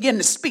word will begin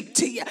to speak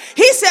to you.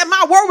 He said,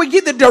 my word will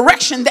give the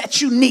direction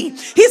that you need.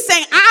 He's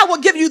saying, I will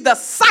give you the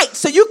sight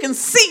so you can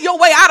see your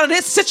way out of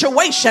this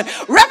situation.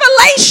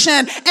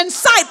 Revelation and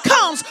sight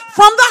comes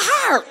from the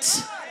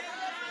heart.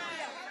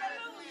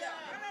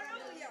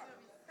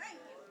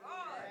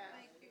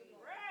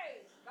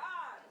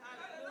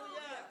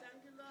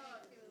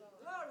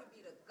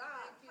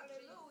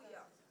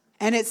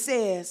 And it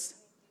says,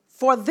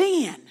 for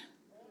then,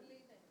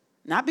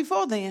 not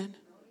before then,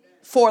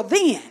 for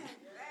then.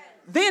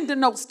 Then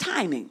denotes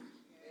timing.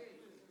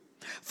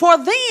 For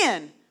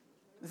then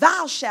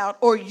thou shalt,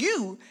 or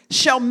you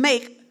shall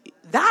make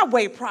thy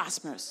way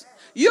prosperous.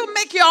 You'll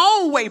make your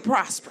own way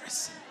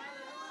prosperous.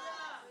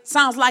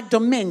 Sounds like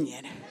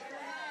dominion.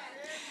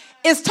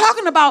 It's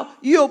talking about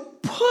you'll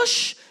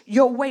push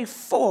your way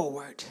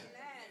forward.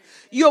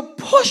 You'll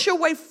push your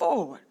way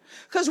forward.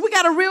 Because we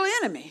got a real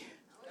enemy.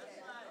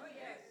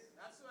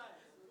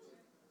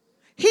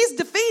 He's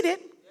defeated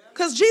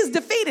because Jesus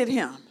defeated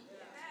him.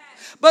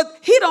 But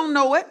he don't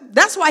know it.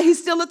 That's why he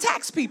still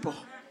attacks people.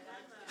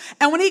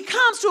 And when he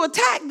comes to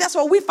attack, that's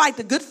why we fight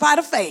the good fight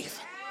of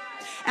faith.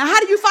 And how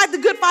do you fight the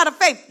good fight of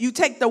faith? You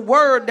take the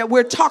word that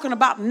we're talking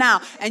about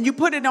now and you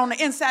put it on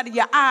the inside of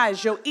your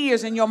eyes, your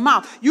ears, and your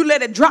mouth. You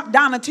let it drop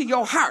down into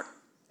your heart.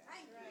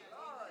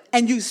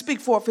 And you speak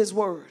forth his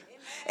word.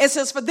 It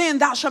says, for then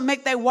thou shalt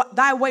make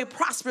thy way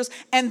prosperous,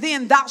 and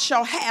then thou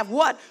shalt have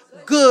what?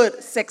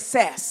 Good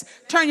success.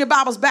 Turn your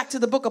Bibles back to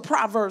the book of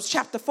Proverbs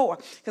chapter 4,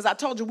 because I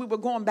told you we were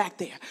going back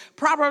there.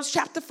 Proverbs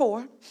chapter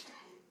 4,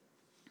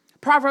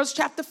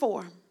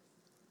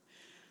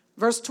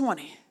 verse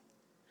 20.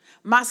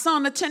 My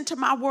son, attend to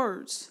my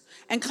words,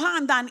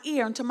 incline thine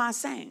ear unto my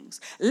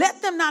sayings.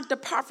 Let them not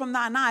depart from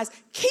thine eyes.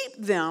 Keep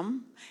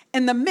them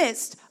in the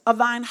midst of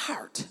thine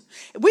heart.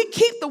 If we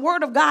keep the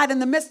word of God in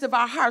the midst of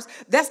our hearts,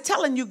 that's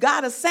telling you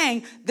God is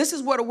saying this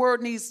is where the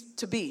word needs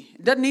to be.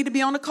 It doesn't need to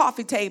be on the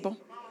coffee table.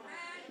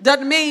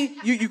 Doesn't mean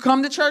you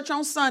come to church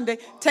on Sunday,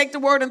 take the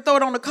word and throw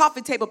it on the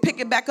coffee table, pick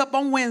it back up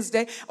on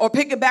Wednesday or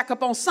pick it back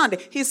up on Sunday.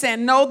 He's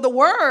saying, no, the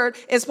word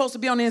is supposed to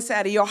be on the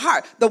inside of your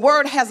heart. The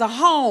word has a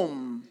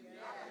home.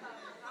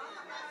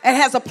 It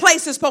has a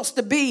place it's supposed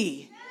to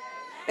be.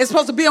 It's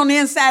supposed to be on the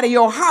inside of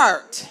your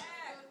heart.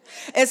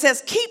 It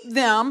says, keep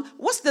them.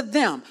 What's the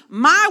them?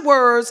 My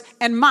words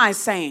and my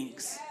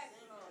sayings.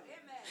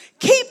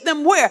 Keep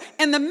them where?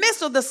 In the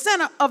midst of the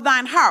center of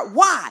thine heart.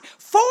 Why?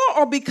 For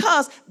or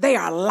because they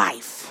are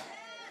life.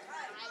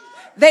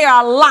 They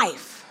are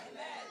life.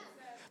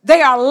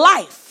 They are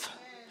life.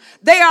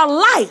 They are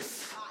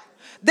life.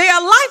 They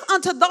are life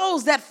unto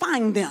those that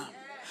find them.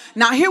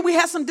 Now here we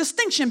have some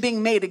distinction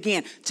being made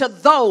again. To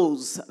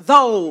those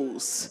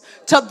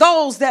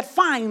that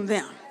find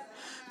them.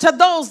 To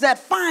those that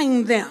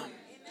find them.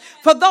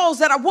 For those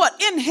that are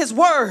what? In his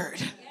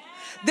word.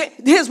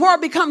 His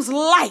word becomes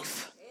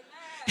life.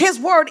 His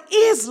word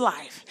is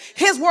life.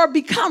 His word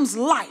becomes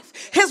life.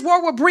 His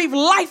word will breathe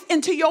life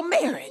into your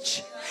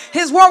marriage.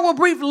 His word will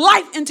breathe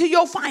life into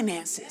your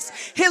finances.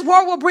 His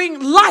word will bring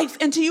life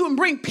into you and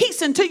bring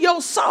peace into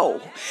your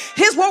soul.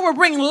 His word will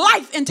bring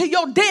life into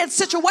your dead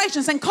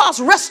situations and cause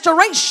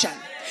restoration.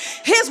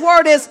 His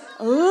word is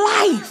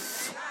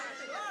life.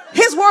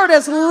 His word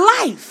is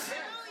life.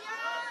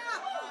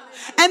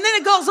 And then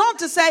it goes on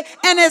to say,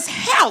 and it's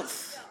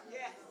health.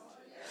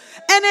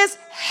 And it's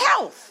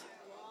health.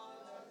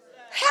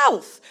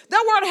 Health.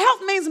 That word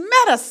health means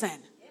medicine.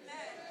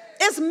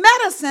 It's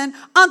medicine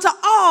unto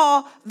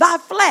all thy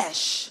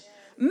flesh.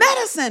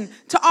 Medicine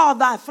to all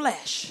thy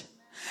flesh.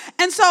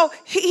 And so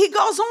he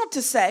goes on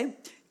to say,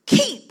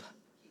 keep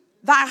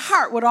thy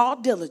heart with all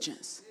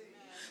diligence.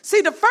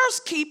 See, the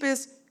first keep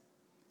is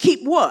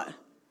keep what?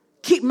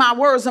 Keep my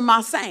words and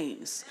my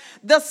sayings.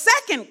 The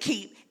second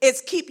keep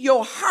is keep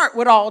your heart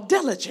with all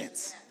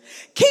diligence.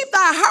 Keep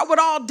thy heart with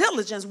all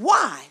diligence.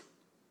 Why?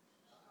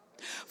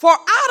 For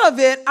out of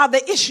it are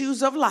the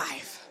issues of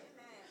life.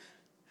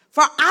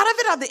 For out of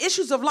it are the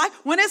issues of life.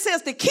 When it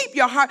says to keep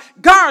your heart,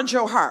 guard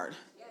your heart.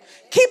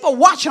 Keep a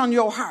watch on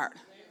your heart.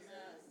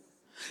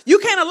 You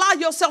can't allow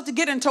yourself to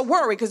get into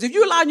worry, because if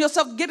you allow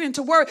yourself to get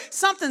into worry,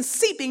 something's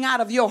seeping out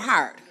of your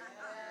heart.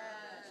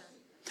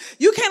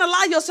 You can't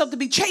allow yourself to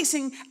be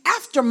chasing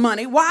after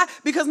money. Why?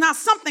 Because now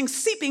something's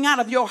seeping out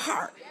of your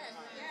heart.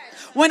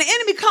 When the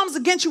enemy comes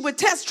against you with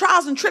tests,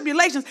 trials, and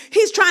tribulations,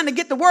 he's trying to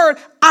get the word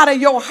out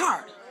of your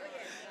heart.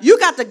 You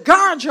got to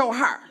guard your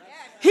heart.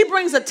 He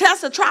brings a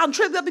test, a trial, and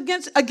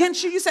tribulation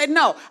against you. You say,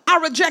 no, I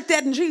reject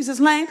that in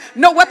Jesus' name.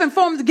 No weapon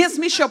formed against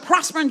me shall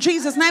prosper in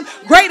Jesus' name.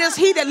 Greater is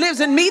he that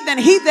lives in me than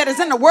he that is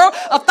in the world.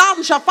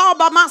 1,000 shall fall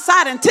by my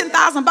side and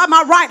 10,000 by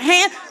my right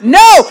hand.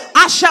 No,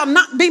 I shall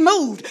not be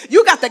moved.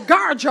 You got to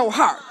guard your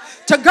heart.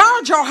 To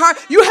guard your heart,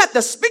 you have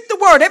to speak the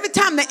word every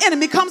time the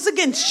enemy comes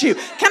against you.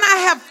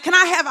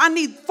 I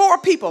need 4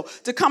 people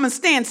to come and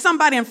stand,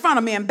 somebody in front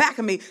of me and back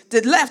of me,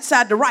 the left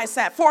side, the right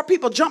side. 4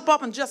 people jump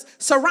up and just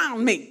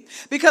surround me.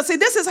 Because see,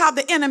 this is how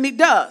the enemy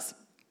does.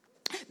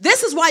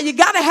 This is why you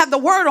got to have the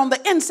word on the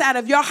inside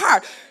of your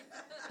heart.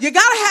 You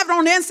got to have it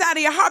on the inside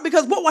of your heart,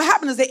 because what will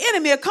happen is the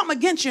enemy will come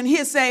against you and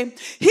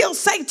he'll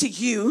say to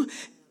you,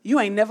 you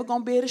ain't never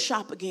going to be able to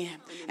shop again.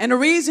 And the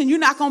reason you're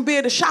not going to be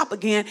able to shop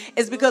again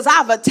is because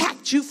I've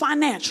attacked you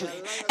financially.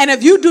 And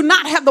if you do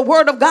not have the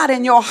word of God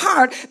in your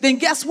heart, then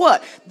guess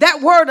what?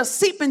 That word will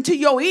seep into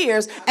your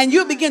ears and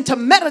you'll begin to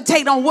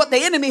meditate on what the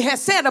enemy has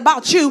said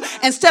about you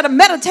instead of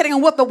meditating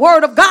on what the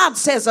word of God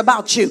says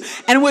about you.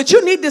 And what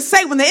you need to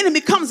say when the enemy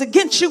comes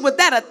against you with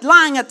that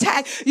lying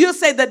attack, you'll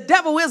say, the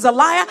devil is a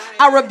liar.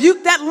 I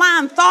rebuke that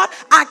lying thought.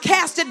 I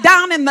cast it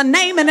down in the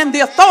name and in the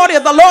authority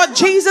of the Lord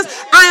Jesus.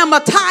 I am a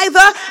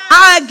tither.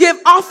 I give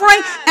offering,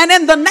 and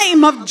in the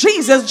name of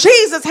Jesus,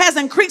 Jesus has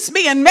increased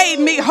me and made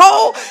me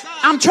whole.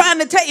 I'm trying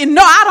to tell you,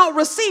 no, I don't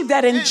receive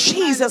that in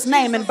Jesus'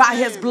 name and by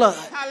his blood.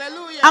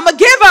 I'm a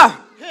giver.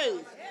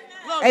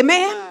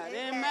 Amen.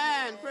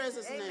 Amen. Praise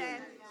his name.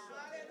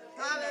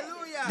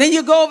 Hallelujah. Then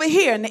you go over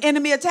here and the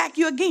enemy attack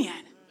you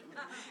again.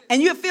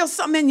 And you feel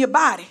something in your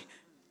body.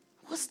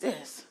 What's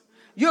this?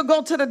 You'll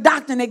go to the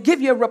doctor and they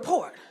give you a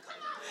report.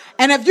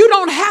 And if you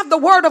don't have the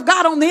word of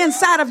God on the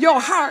inside of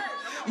your heart,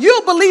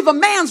 you'll believe a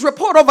man's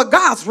report over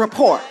God's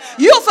report.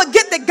 You'll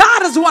forget that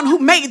God is the one who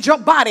made your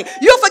body.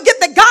 You'll forget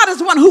that God is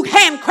the one who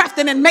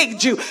handcrafted and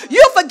made you.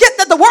 You'll forget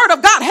that the word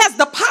of God has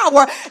the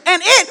power,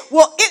 and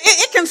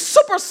it can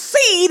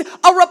supersede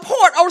a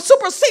report or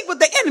supersede what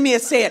the enemy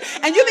has said.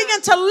 And you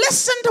begin to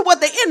listen to what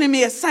the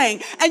enemy is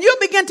saying. And you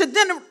begin to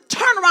then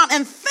turn around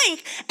and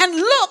think and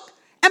look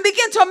and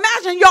begin to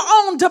imagine your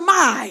own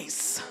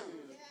demise.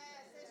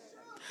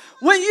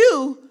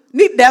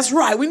 That's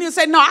right. We need to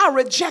say, no, I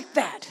reject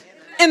that.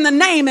 In the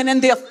name and in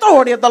the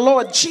authority of the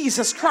Lord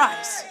Jesus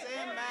Christ.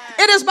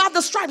 It is by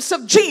the stripes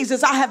of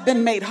Jesus I have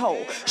been made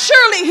whole.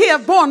 Surely he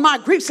hath borne my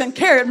griefs and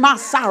carried my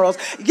sorrows.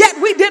 Yet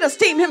we did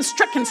esteem him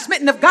stricken,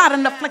 smitten of God,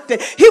 and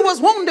afflicted. He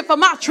was wounded for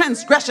my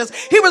transgressions.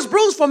 He was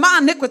bruised for my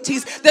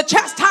iniquities. The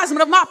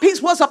chastisement of my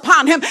peace was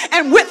upon him.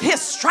 And with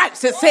his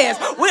stripes, it says,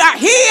 we are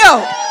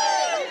healed.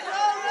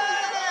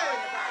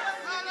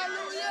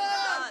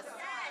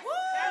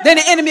 Then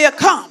the enemy will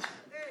come.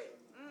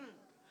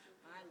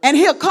 And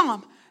he'll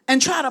come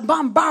and try to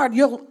bombard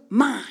your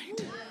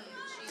mind.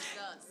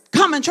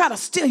 Come and try to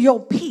steal your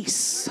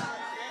peace.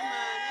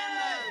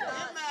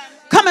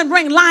 Come and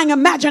bring lying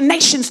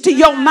imaginations to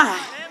your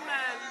mind.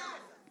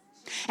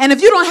 And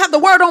if you don't have the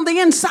word on the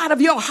inside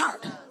of your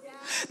heart,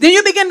 then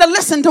you begin to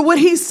listen to what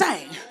he's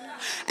saying.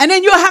 And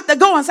then you'll have to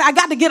go and say, I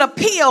got to get a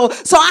pill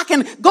so I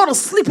can go to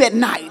sleep at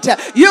night.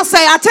 You'll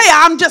say, I tell you,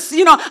 I'm just,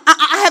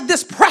 I have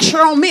this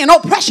pressure on me and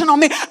oppression on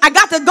me. I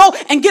got to go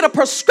and get a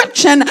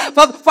prescription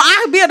for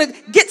I to be able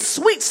to get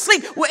sweet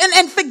sleep.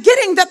 And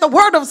forgetting that the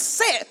word of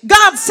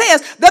God says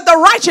that the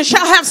righteous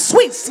shall have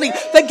sweet sleep.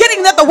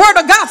 Forgetting that the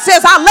word of God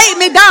says, I laid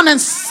me down and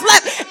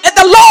slept, and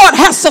the Lord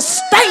has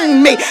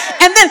sustained me.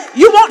 And then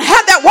you won't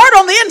have that word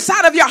on the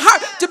inside of your heart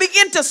to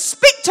begin to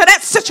speak to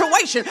that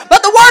situation.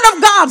 But the word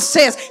of God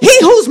says, he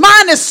whose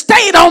mind is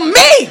stayed on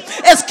me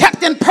is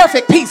kept in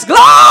perfect peace.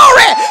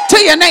 Glory to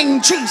your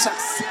name,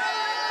 Jesus.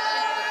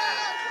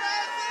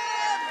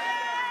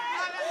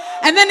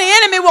 And then the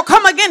enemy will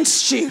come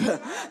against you.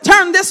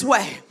 Turn this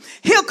way.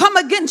 He'll come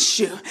against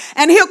you,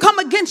 and he'll come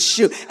against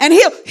you, and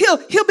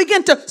he'll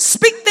begin to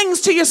speak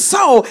things to your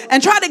soul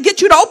and try to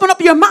get you to open up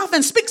your mouth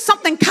and speak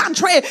something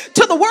contrary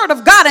to the word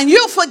of God. And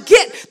you'll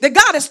forget that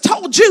God has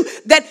told you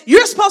that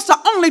you're supposed to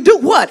only do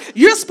what?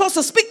 You're supposed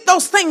to speak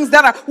those things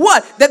that are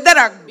what? That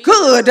are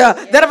good,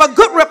 that have a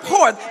good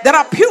report, that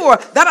are pure,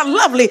 that are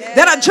lovely,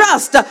 that are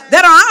just,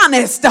 that are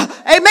honest.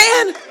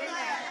 Amen.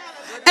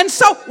 And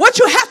so what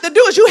you have to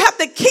do is you have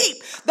to keep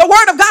the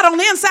word of God on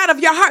the inside of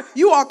your heart.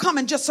 You all come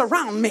and just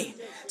surround me.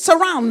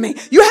 Surround me.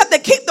 You have to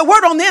keep the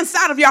word on the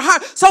inside of your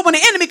heart. So when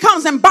the enemy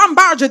comes and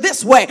bombards you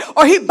this way,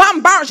 or he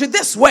bombards you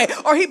this way,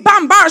 or he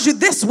bombards you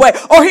this way,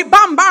 or he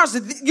bombards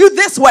you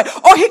this way,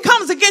 or he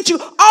comes against you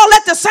all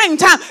at the same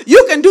time,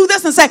 you can do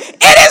this and say, it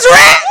is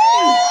written.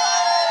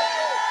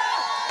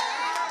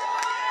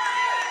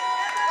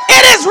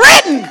 It is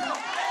written.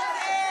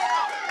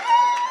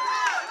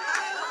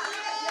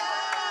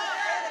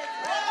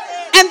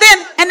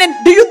 And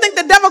then do you think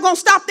the devil gonna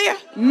stop there?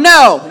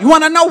 No. You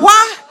want to know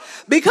why?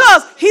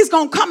 Because he's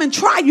gonna come and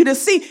try you to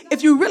see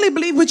if you really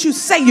believe what you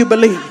say you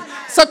believe.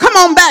 So come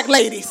on back,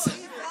 ladies.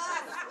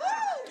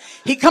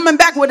 He coming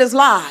back with his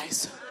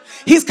lies.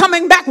 He's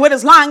coming back with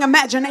his lying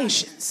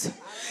imaginations.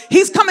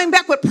 He's coming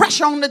back with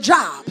pressure on the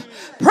job,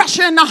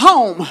 pressure in the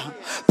home,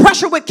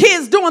 pressure with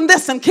kids doing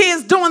this and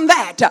kids doing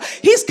that.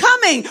 He's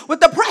coming with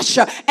the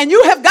pressure, and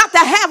you have got to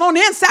have on the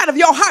inside of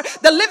your heart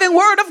the living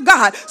word of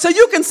God, so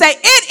you can say,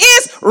 it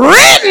is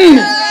written.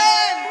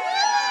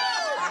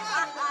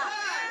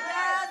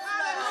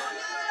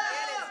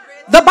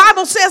 The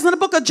Bible says in the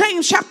book of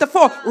James chapter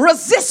 4,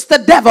 resist the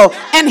devil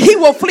and he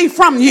will flee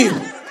from you.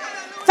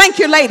 Thank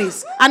you,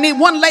 ladies. I need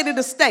one lady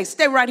to stay.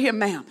 Stay right here,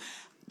 ma'am.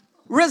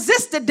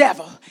 Resist the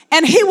devil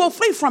and he will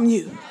flee from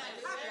you.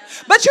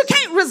 But you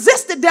can't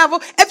resist the devil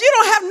if you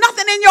don't have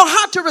nothing in your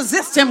heart to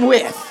resist him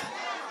with.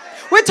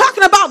 We're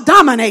talking about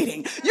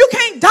dominating. You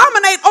can't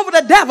dominate over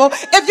the devil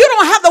if you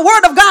don't have the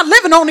word of God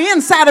living on the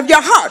inside of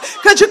your heart,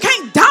 because you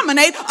can't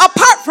dominate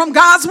apart from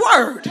God's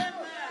word.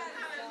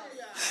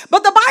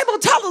 But the Bible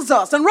tells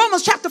us in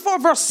Romans chapter 4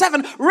 verse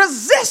 7,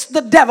 resist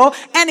the devil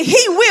and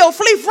he will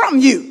flee from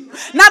you.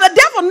 Now the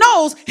devil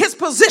knows his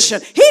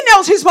position. He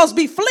knows he's supposed to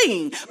be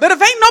fleeing. But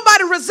if ain't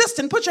nobody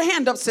resisting, put your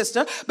hand up,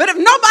 sister. But if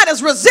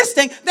nobody's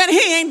resisting, then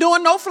he ain't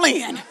doing no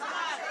fleeing.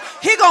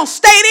 He gonna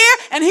stay there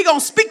and he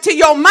gonna speak to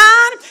your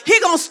mind. He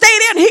gonna stay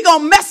there and he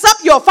gonna mess up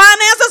your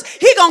finances.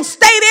 He gonna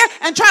stay there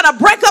and try to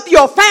break up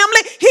your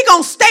family. He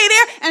gonna stay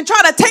there and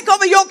try to take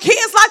over your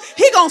kids' life.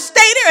 He gonna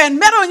stay there and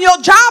meddle in your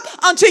job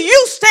until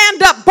you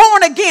stand up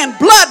born again,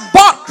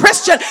 blood-bought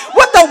Christian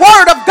with the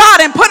word of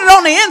God and put it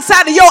on the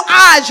inside of your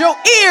eyes, your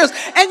ears,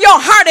 and your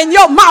heart and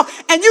your mouth.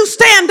 And you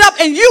stand up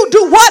and you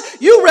do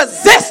what? You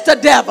resist the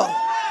devil.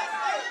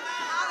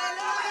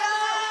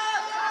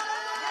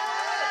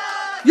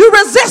 You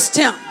resist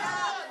him.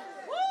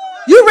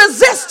 You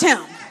resist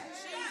him.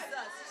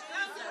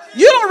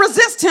 You don't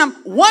resist him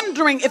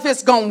wondering if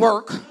it's going to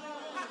work.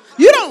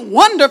 You don't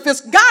wonder if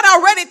it's, God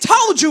already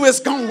told you it's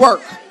going to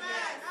work.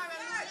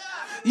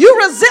 You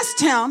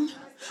resist him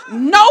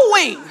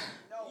knowing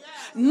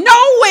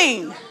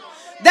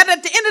that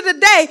at the end of the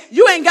day,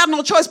 you ain't got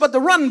no choice but to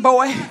run,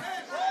 boy.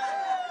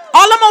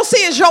 All I'm going to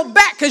see is your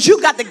back, because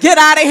you got to get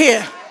out of here.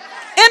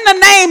 In the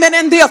name and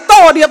in the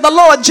authority of the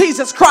Lord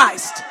Jesus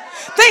Christ.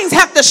 Things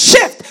have to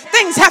shift.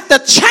 Things have to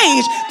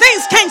change.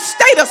 Things can't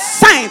stay the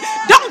same.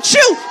 Don't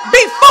you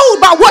be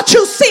fooled by what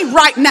you see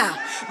right now.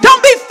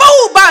 Don't be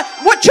fooled by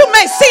what you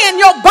may see in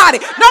your body.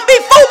 Don't be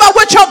fooled by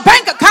what your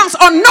bank accounts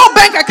or no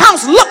bank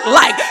accounts look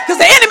like.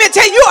 Because the enemy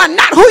tell you are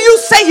not who you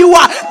say you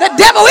are. The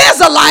devil is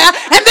a liar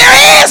and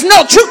there is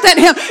no truth in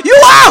him. You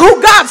are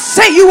who God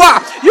say you are.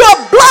 You're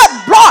a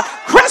blood-bought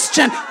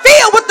Christian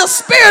filled with the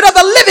Spirit of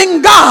the living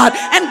God.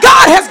 And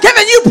God has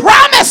given you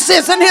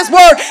promises in his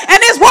word.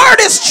 And his word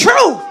is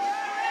true.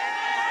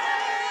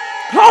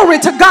 Glory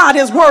to God,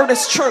 his word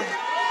is true.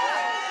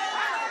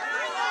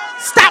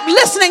 Stop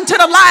listening to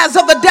the lies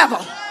of the devil.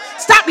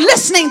 Stop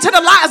listening to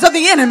the lies of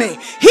the enemy.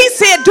 He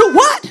said, do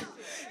what?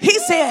 He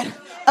said,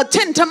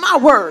 attend to my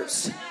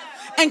words.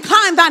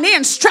 Incline thine ear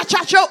and stretch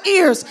out your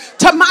ears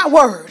to my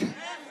word.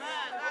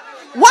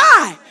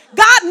 Why?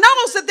 God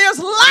knows that there's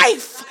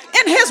life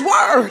in his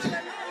word.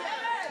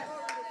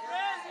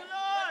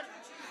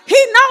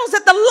 He knows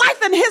that the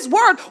life in his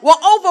word will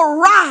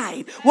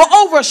override, will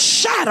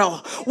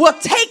overshadow, will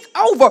take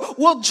over,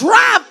 will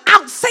drive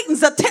out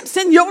Satan's attempts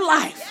in your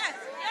life. Yes,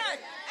 yes.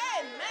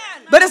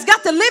 Amen. But it's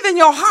got to live in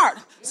your heart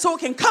so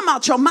it can come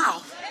out your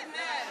mouth.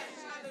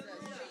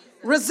 Amen.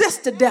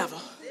 Resist the devil.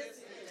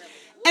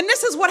 And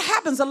this is what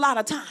happens a lot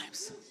of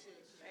times.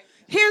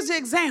 Here's the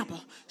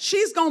example.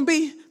 She's going to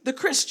be the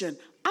Christian.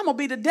 I'm going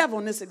to be the devil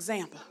in this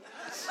example.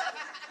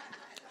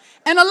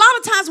 And a lot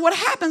of times what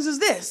happens is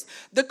this.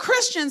 The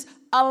Christians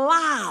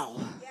allow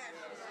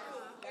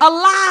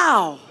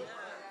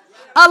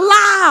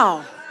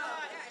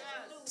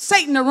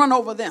Satan to run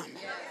over them.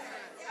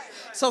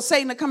 So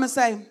Satan to come and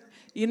say,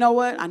 you know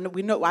what? I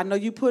know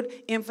you put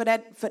in for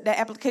that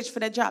application for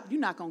that job. You're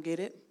not going to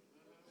get it.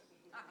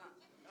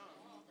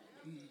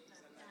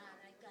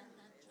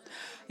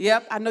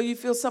 Yep, I know you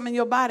feel something in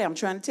your body. I'm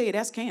trying to tell you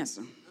that's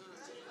cancer.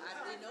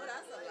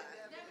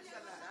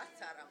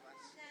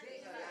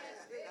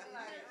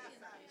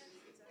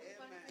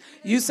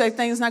 You say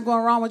things not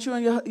going wrong with you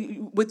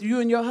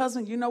and your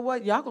husband. You know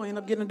what? Y'all gonna end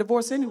up getting a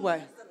divorce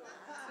anyway.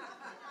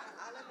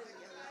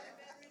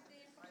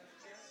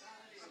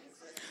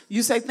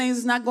 You say things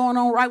is not going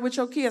on right with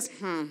your kids.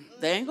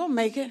 They ain't gonna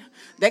make it.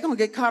 They're gonna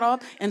get caught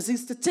up in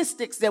these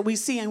statistics that we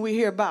see and we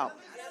hear about.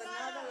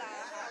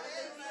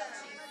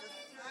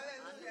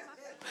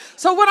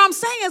 So what I'm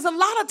saying is a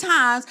lot of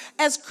times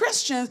as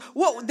Christians,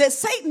 that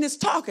Satan is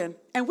talking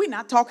and we're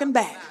not talking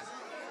back.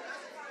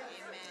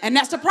 And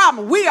that's the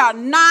problem. We are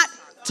not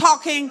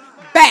talking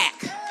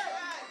back.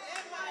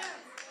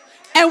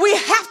 And we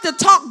have to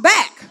talk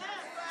back.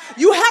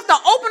 You have to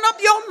open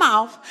up your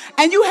mouth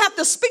and you have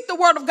to speak the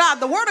word of God.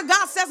 The word of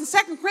God says in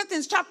 2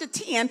 Corinthians chapter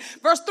 10,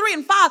 verse 3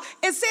 and 5,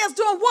 it says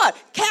doing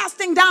what?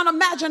 Casting down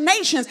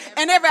imaginations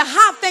and every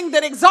high thing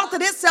that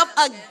exalted itself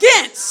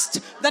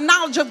against the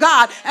knowledge of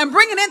God and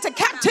bringing into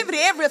captivity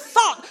every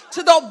thought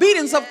to the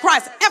obedience of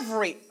Christ.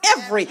 Every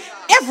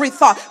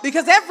thought.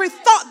 Because every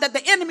thought that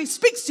the enemy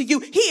speaks to you,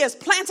 he is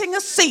planting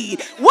a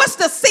seed. What's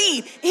the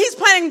seed? He's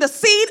planting the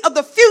seed of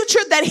the future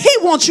that he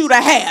wants you to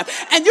have.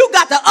 And you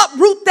got to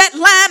uproot that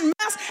lying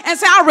mess and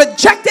say, I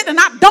reject it and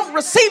I don't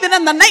receive it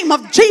in the name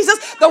of Jesus.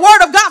 The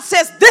word of God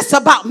says this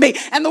about me.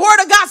 And the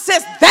word of God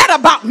says that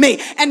about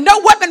me. And no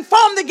weapon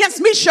formed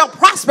against me shall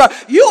prosper.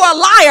 You a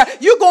liar.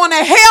 You going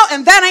to hell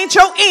and that ain't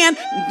your end.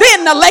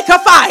 Then the lake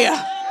of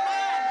fire.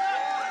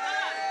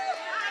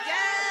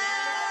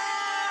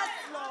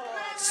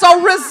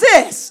 So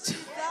resist.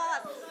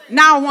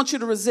 Now I want you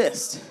to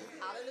resist.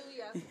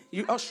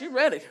 She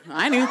ready.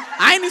 I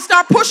ain't even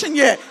start pushing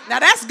yet. Now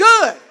that's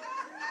good.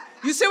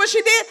 You see what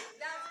she did?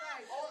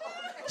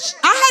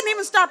 I hadn't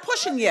even started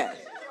pushing yet.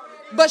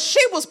 But she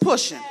was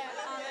pushing.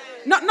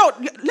 No,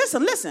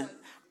 listen.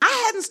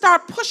 I hadn't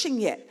started pushing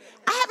yet.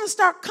 I haven't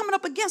started coming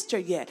up against her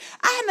yet.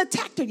 I hadn't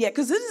attacked her yet.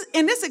 Because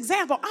in this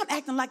example, I'm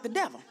acting like the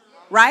devil,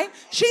 right?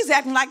 She's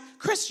acting like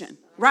Christian,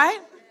 right?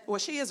 Well,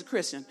 she is a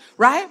Christian,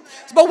 right?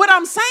 But what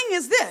I'm saying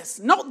is this.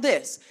 Note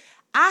this.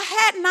 I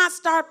had not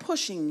started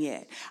pushing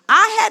yet.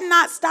 I had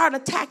not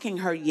started attacking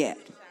her yet.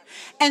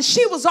 And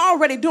she was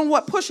already doing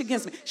what? Push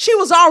against me. She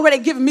was already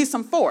giving me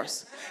some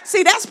force.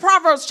 See, that's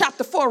Proverbs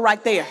chapter 4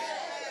 right there.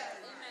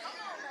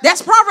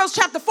 That's Proverbs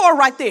chapter 4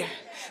 right there.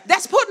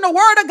 That's putting the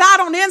word of God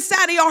on the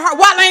inside of your heart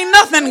while there ain't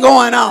nothing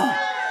going on.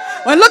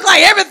 Well, it look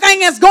like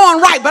everything is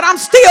going right, but I'm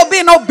still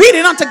being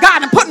obedient unto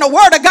God and putting the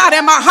word of God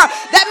in my heart.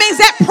 That means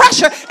that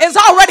pressure is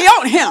already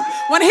on him.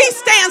 When he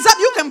stands up,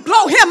 you can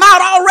blow him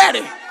out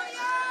already.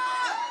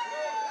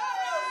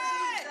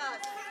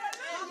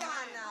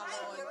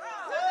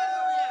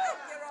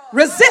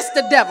 Resist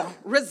the devil.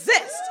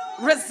 Resist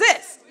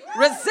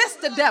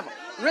the devil.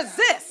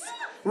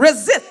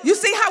 Resist. You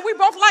see how we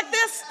both like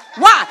this?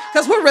 Why?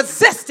 Because we're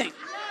resisting.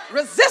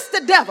 Resist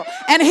the devil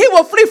and he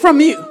will flee from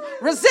you.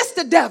 Resist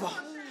the devil.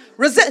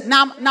 Resist.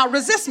 Now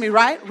resist me,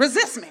 right?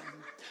 Resist me.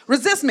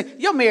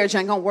 Your marriage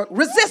ain't gonna work.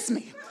 Resist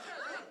me.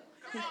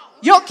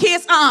 Your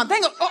kids, they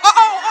go,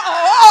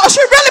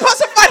 she really supposed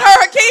to fight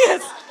her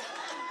kids.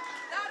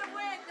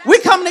 We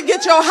come to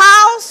get your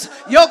house.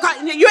 You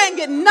ain't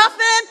getting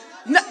nothing.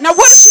 Now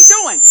what is she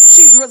doing?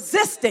 She's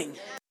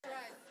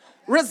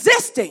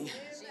resisting.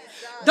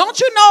 Don't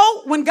you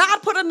know when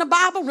God put in the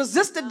Bible,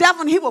 resist the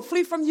devil and he will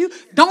flee from you?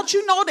 Don't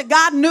you know that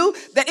God knew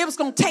that it was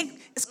going to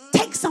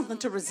take something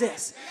to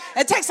resist?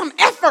 It takes some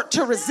effort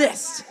to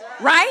resist,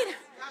 right?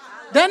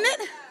 Doesn't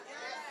it?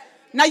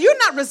 Now you're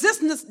not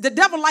resisting the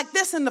devil like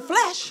this in the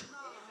flesh,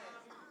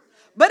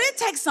 but it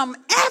takes some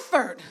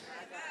effort.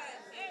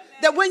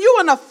 That when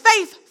you're in a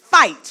faith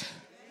fight,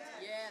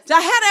 to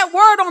have that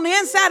word on the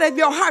inside of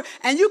your heart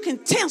and you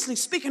continuously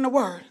speaking the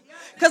word.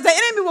 Because the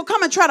enemy will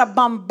come and try to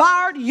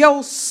bombard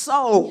your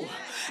soul.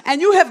 And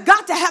you have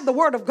got to have the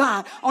word of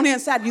God on the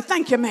inside of you.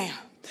 Thank you, ma'am.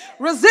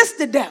 Resist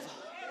the devil.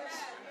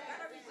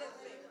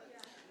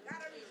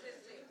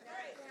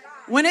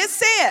 When it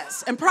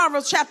says in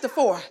Proverbs chapter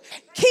 4,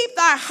 keep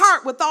thy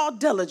heart with all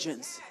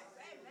diligence.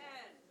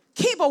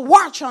 Keep a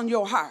watch on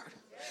your heart.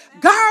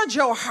 Guard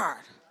your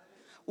heart.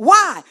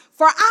 Why?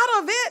 For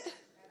out of it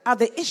are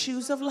the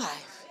issues of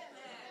life.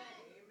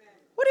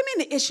 What do you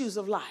mean the issues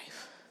of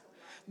life?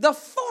 The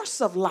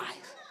force of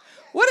life.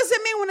 What does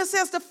it mean when it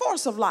says the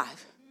force of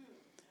life?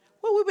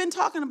 Well, we've been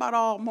talking about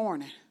all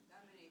morning.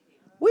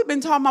 We've been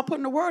talking about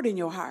putting the word in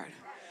your heart.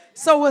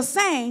 So we're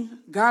saying,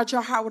 guard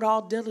your heart with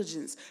all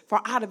diligence,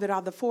 for out of it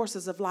are the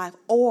forces of life,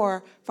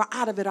 or for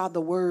out of it are the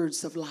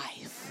words of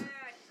life.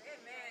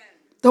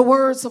 The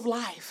words of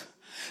life.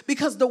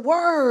 Because the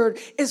word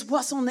is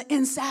what's on the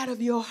inside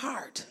of your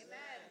heart.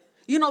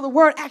 You know, the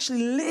word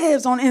actually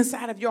lives on the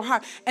inside of your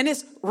heart. And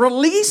it's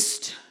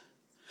released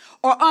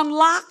or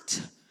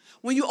unlocked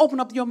when you open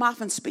up your mouth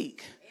and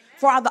speak.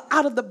 For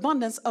out of the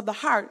abundance of the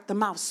heart, the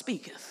mouth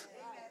speaketh.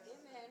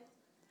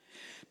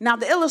 Now,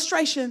 the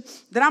illustration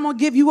that I'm going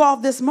to give you all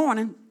this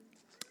morning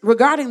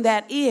regarding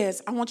that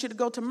is, I want you to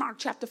go to Mark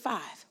chapter 5.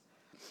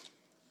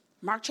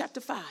 Mark chapter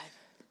 5.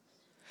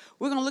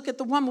 We're going to look at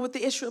the woman with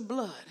the issue of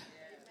blood.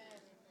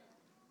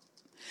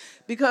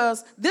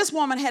 Because this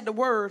woman had the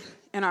word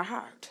in her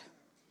heart.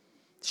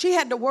 She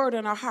had the word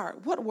in her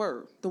heart. What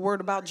word? The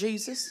word about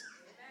Jesus.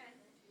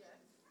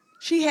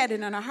 She had it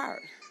in her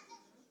heart.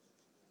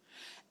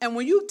 And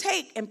when you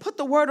take and put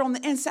the word on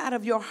the inside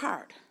of your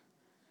heart,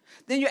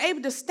 then you're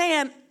able to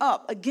stand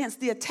up against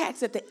the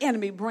attacks that the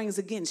enemy brings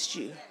against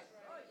you.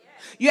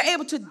 You're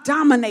able to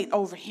dominate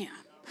over him.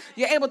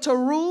 You're able to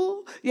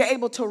rule, you're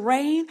able to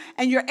reign,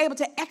 and you're able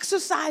to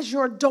exercise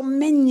your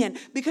dominion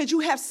because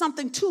you have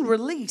something to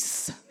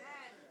release.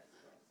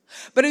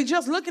 But you're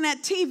just looking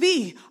at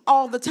TV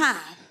all the time.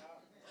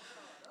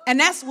 And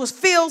that's what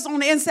fills on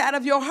the inside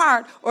of your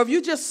heart. Or if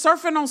you're just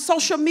surfing on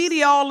social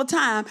media all the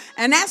time,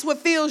 and that's what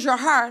fills your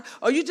heart.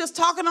 Or you're just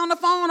talking on the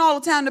phone all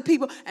the time to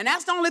people, and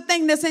that's the only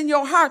thing that's in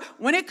your heart.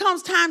 When it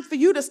comes time for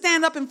you to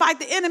stand up and fight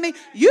the enemy,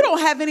 you don't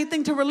have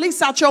anything to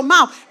release out your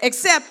mouth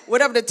except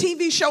whatever the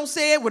TV show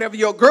said, whatever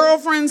your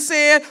girlfriend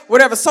said,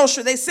 whatever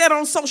they said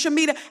on social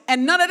media.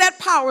 And none of that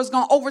power is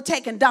going to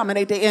overtake and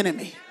dominate the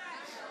enemy.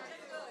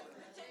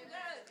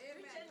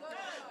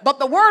 But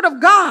the word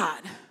of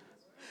God,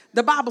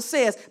 the Bible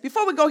says,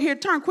 before we go here,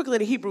 turn quickly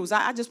to Hebrews.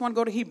 I just want to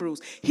go to Hebrews.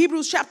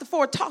 Hebrews chapter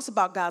 4 talks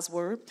about God's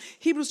word.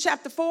 Hebrews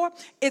chapter 4,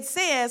 it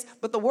says,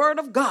 but the word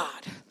of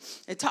God,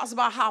 it talks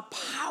about how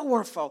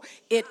powerful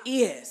it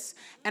is.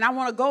 And I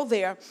want to go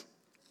there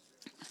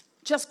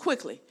just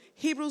quickly.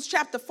 Hebrews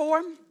chapter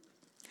 4,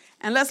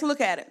 and let's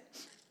look at it.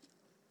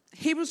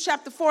 Hebrews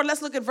chapter 4,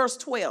 let's look at verse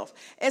 12.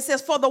 It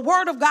says, for the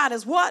word of God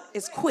is what?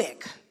 It's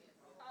quick.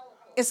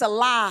 It's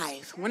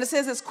alive. When it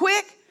says it's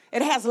quick,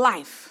 It has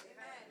life.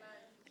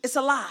 It's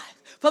alive.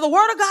 For the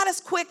word of God is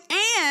quick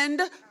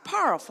and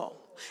powerful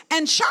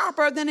and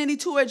sharper than any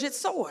two-edged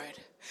sword,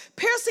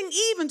 piercing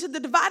even to the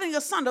dividing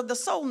asunder of the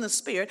soul and the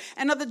spirit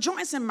and of the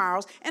joints and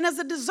marrows, and as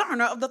a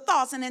discerner of the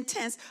thoughts and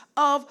intents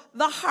of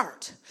the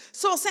heart.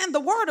 So it's saying the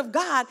word of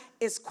God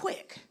is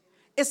quick.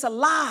 It's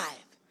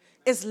alive.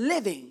 It's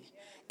living.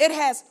 It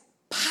has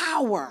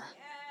power.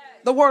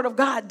 The word of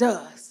God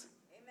does.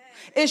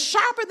 It's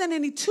sharper than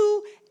any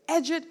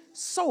two-edged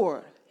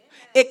sword.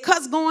 It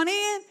cuts going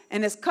in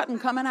and it's cutting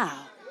coming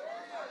out.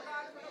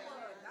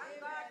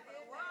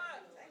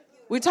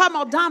 We're talking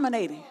about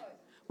dominating.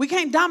 We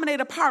can't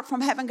dominate apart from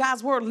having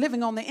God's word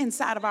living on the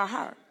inside of our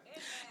heart.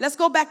 Let's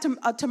go back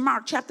to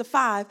Mark chapter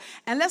 5,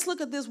 and let's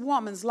look at this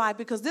woman's life,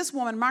 because this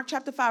woman, Mark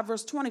chapter 5,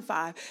 verse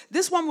 25,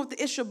 this woman with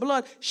the issue of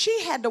blood,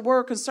 she had the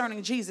word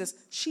concerning Jesus.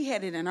 She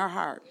had it in her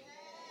heart.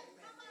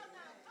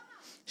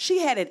 She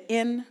had it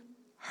in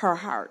her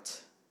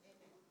heart.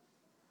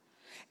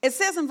 It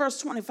says in verse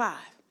 25,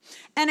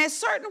 and a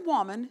certain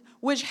woman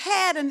which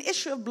had an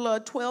issue of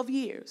blood 12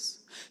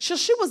 years. So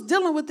she was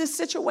dealing with this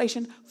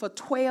situation for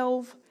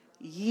 12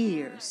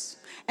 years.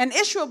 An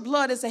issue of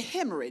blood is a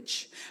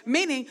hemorrhage,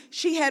 meaning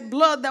she had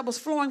blood that was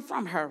flowing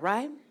from her,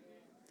 right?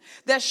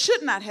 That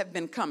should not have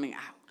been coming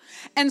out.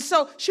 And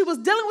so she was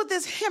dealing with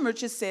this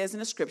hemorrhage, it says in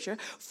the scripture,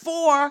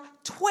 for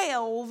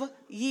 12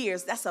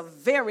 years. That's a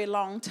very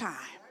long time.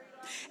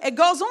 It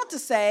goes on to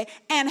say,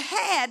 and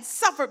had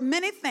suffered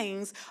many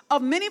things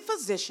of many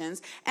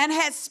physicians, and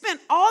had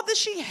spent all that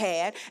she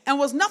had, and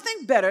was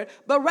nothing better,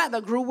 but rather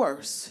grew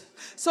worse.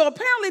 So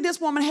apparently this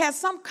woman had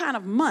some kind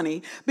of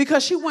money,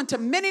 because she went to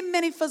many,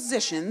 many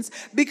physicians,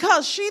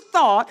 because she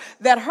thought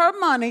that her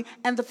money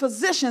and the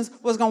physicians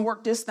was going to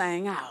work this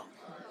thing out.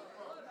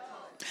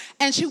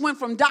 And she went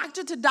from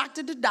doctor to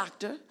doctor to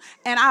doctor.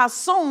 And I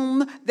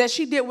assume that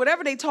she did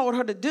whatever they told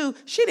her to do.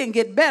 She didn't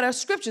get better.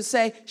 Scriptures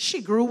say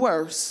she grew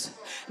worse.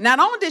 Not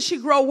only did she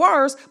grow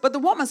worse, but the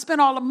woman spent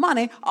all the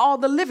money, all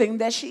the living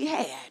that she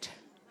had.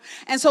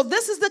 And so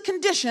this is the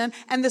condition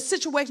and the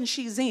situation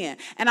she's in.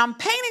 And I'm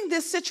painting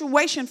this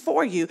situation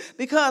for you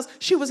because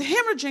she was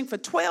hemorrhaging for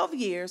 12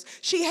 years.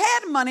 She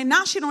had money.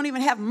 Now she don't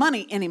even have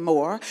money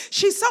anymore.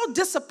 She's so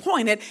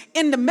disappointed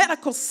in the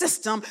medical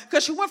system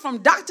because she went from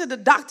doctor to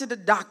doctor to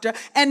doctor,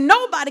 and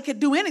nobody could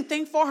do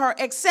anything for her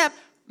except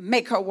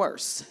make her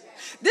worse.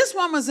 This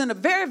woman's in a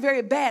very,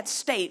 very bad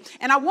state.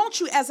 And I want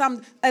you,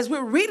 as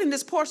we're reading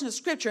this portion of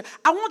scripture,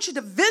 I want you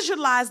to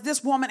visualize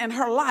this woman and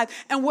her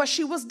life and what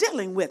she was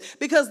dealing with.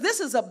 Because this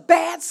is a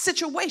bad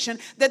situation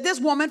that this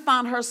woman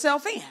found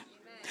herself in.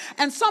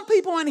 And some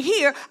people in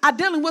here are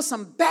dealing with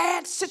some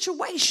bad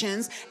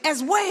situations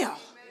as well.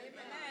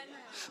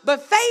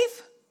 But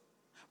faith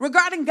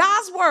regarding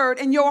God's word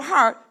in your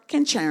heart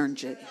can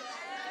change it.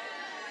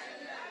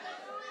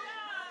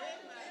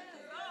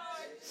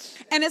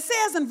 And it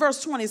says in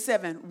verse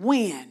 27,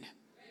 when.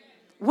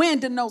 When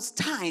denotes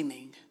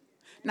timing.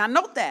 Now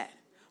note that.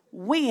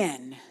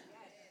 When.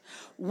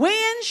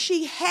 When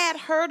she had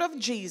heard of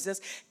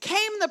Jesus,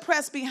 came the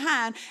press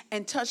behind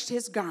and touched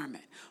his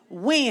garment.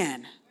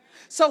 When.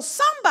 So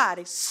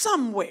somebody,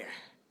 somewhere,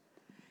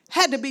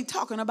 had to be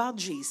talking about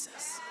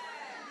Jesus.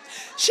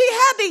 She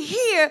had to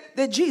hear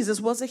that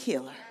Jesus was a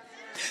healer.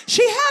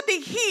 She had to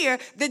hear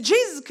that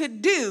Jesus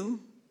could do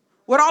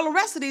what all the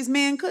rest of these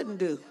men couldn't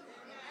do.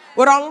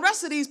 What all the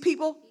rest of these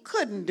people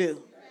couldn't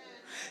do.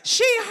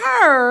 She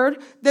heard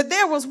that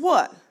there was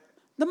what?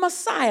 The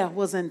Messiah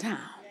was in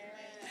town.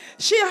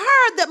 She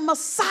heard that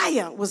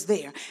Messiah was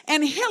there,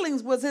 and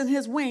healing was in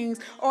his wings,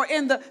 or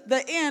in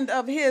the end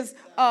of his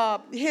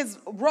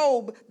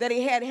robe that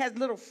he had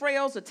little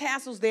frills or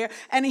tassels there,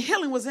 and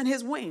healing was in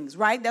his wings,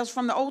 right? That was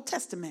from the Old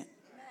Testament.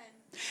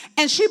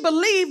 And she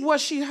believed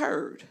what she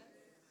heard.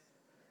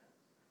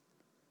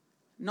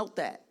 Note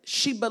that.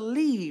 She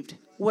believed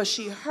what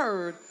she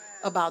heard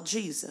about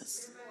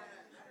Jesus.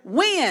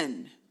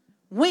 When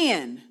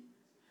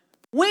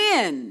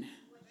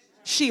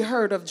she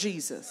heard of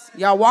Jesus.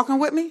 Y'all walking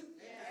with me?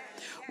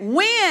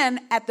 When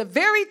at the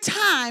very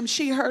time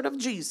she heard of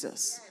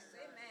Jesus,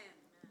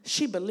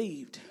 she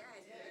believed.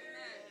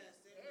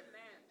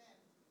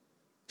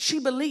 She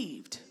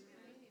believed.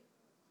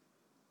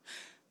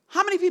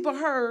 How many people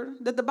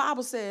heard that the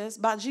Bible says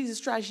by Jesus'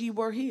 stripes ye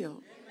were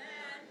healed?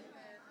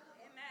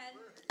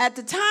 At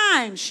the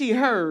time she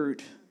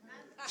heard,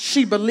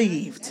 she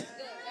believed.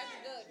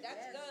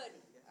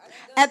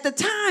 At the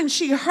time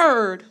she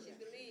heard,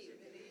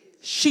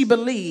 she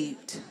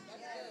believed.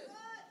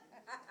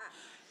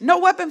 No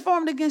weapon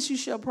formed against you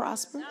shall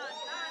prosper.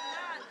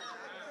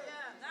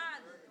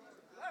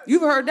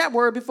 You've heard that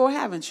word before,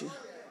 haven't you?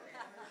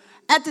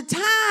 At the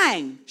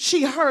time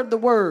she heard the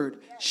word,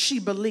 she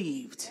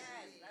believed.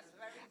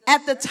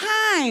 At the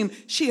time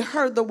she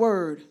heard the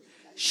word,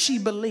 she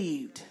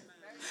believed.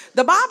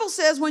 The Bible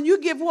says when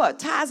you give what?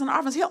 Tithes and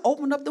offerings, he'll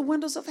open up the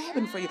windows of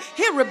heaven for you.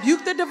 He'll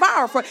rebuke the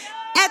devourer for you.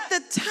 At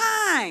the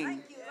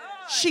time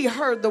she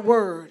heard the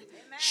word,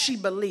 she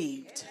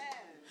believed.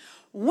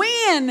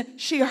 When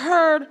she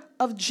heard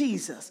of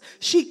Jesus,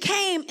 she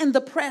came in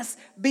the press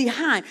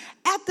behind.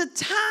 At the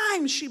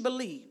time, she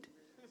believed.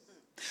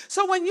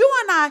 So when you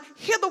and I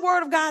hear the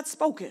word of God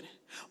spoken,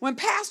 when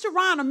Pastor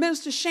Ron or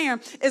Minister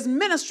Sharon is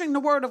ministering the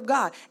word of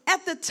God,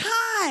 at the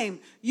time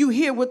you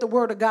hear what the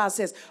word of God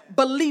says,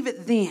 believe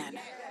it then.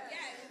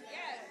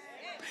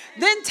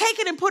 Then take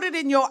it and put it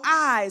in your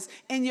eyes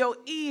and your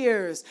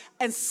ears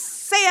and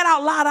say it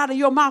out loud out of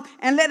your mouth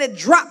and let it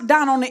drop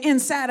down on the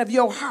inside of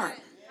your heart.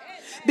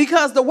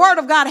 Because the word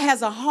of God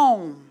has a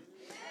home.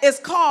 It's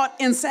called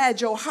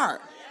inside your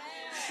heart.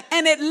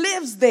 And it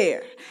lives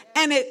there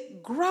and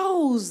it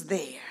grows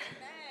there.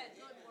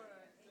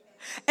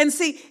 And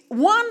see,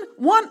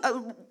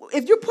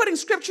 if you're putting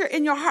scripture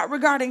in your heart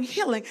regarding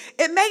healing,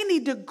 it may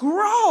need to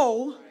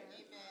grow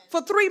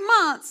for 3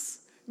 months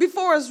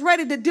before it's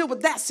ready to deal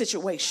with that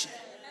situation.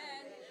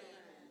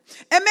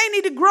 It may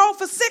need to grow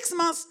for 6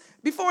 months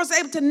before it's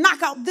able to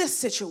knock out this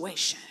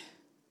situation.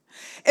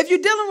 If you're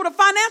dealing with a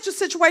financial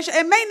situation,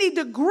 it may need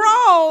to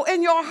grow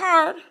in your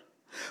heart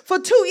for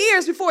 2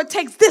 years before it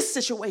takes this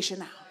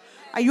situation out.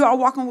 Are you all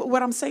walking with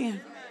what I'm saying?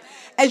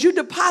 As you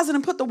deposit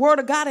and put the word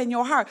of God in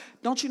your heart,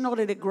 don't you know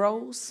that it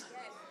grows?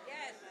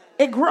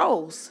 It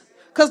grows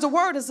because the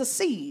word is a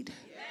seed.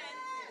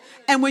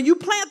 And when you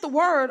plant the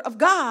word of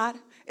God,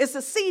 it's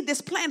a seed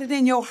that's planted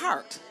in your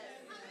heart.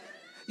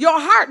 Your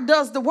heart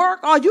does the work.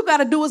 All you got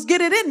to do is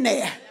get it in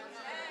there.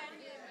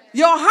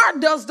 Your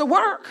heart does the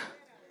work.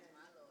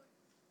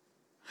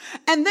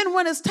 And then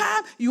when it's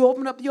time, you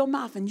open up your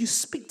mouth and you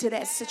speak to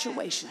that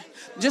situation.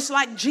 Just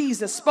like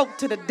Jesus spoke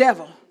to the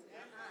devil.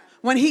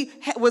 When he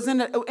was in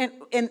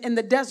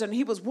the desert, and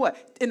he was what?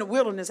 In the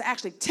wilderness,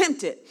 actually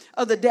tempted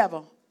of the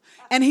devil.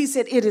 And he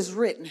said, it is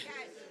written.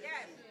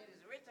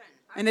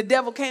 And the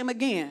devil came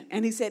again,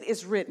 and he said,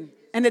 it's written.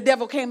 And the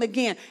devil came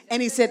again, and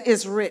he said,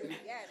 it's written.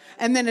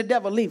 And then the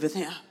devil leaveth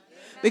him.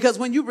 Because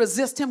when you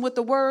resist him with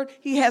the word,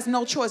 he has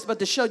no choice but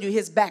to show you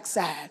his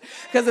backside.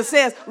 Because it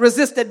says,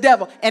 resist the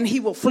devil, and he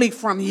will flee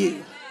from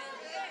you.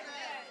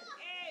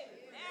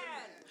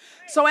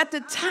 So at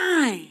the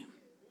time,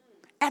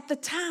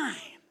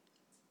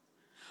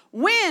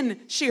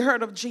 when she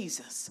heard of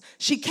Jesus,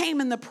 she came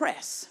in the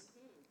press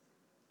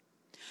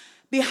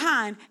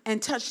behind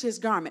and touched his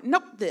garment.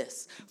 Note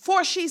this.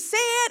 For she said,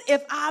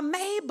 if I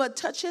may but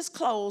touch his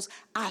clothes,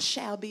 I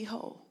shall be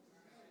whole.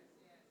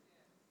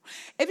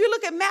 If you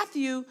look at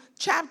Matthew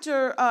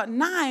chapter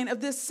 9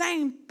 of this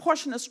same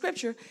portion of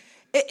scripture,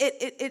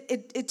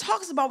 it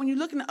talks about, when you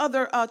look in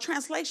other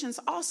translations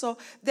also,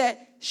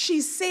 that she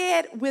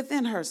said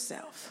within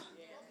herself.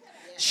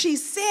 She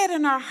said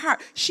in her heart.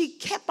 She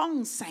kept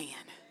on saying.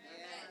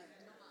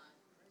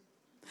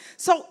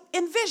 So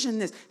envision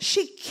this.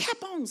 She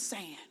kept on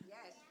saying.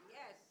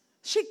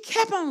 She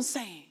kept on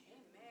saying.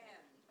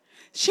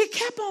 She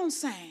kept on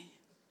saying,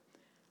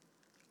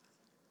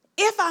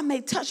 if I may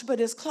touch but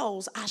his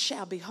clothes, I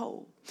shall be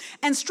whole.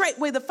 And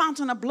straightway the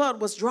fountain of blood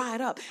was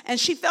dried up, and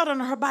she felt in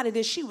her body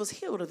that she was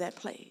healed of that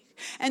plague.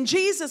 And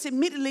Jesus,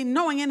 immediately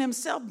knowing in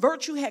himself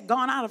virtue had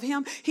gone out of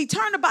him, he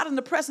turned about in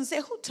the press and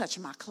said, who touched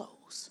my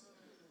clothes?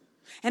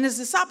 And his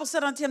disciples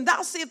said unto him,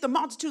 thou seest the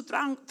multitude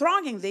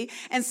thronging thee,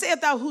 and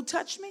sayest thou, who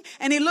touched me?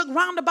 And he looked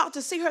round about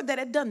to see her that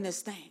had done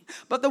this thing.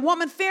 But the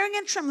woman, fearing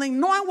and trembling,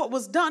 knowing what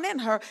was done in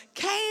her,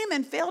 came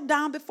and fell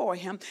down before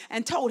him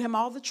and told him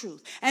all the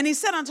truth. And he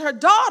said unto her,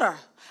 daughter,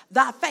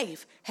 thy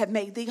faith hath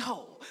made thee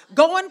whole.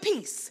 Go in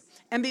peace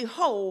and be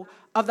whole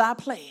of thy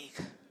plague.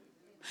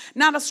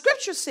 Now the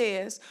scripture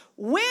says,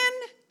 when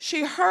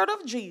she heard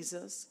of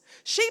Jesus,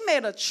 she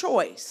made a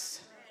choice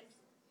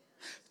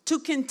to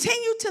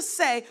continue to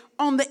say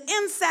on the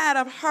inside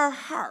of her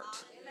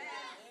heart,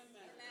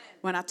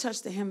 when I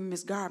touch the hem of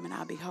his garment,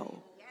 I'll be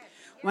whole.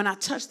 When I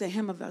touch the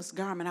hem of his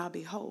garment, I'll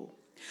be whole.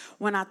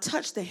 When I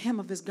touch the hem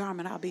of his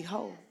garment, I'll be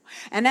whole.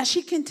 And as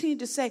she continued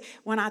to say,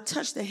 when I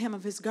touch the hem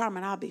of his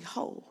garment, I'll be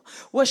whole.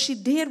 What she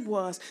did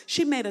was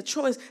she made a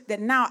choice that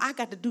now I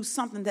got to do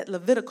something that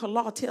Levitical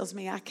law tells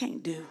me I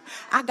can't do.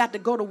 I got to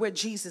go to where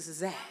Jesus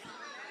is at.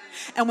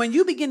 And when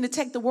you begin to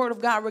take the word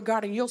of God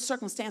regarding your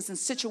circumstance and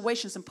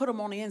situations and put them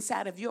on the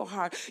inside of your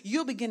heart,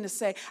 you'll begin to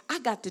say, I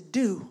got to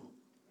do.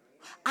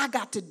 I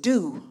got to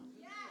do.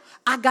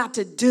 I got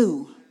to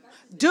do.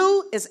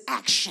 Do is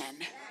action.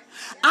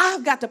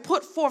 I've got to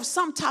put forth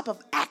some type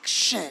of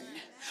action.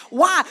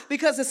 Why?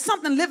 Because there's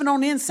something living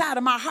on the inside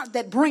of my heart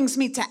that brings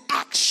me to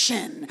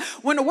action.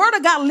 When the word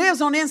of God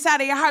lives on the inside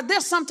of your heart,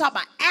 there's some type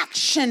of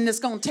action that's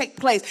going to take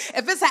place.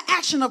 If it's an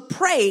action of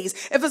praise,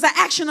 if it's an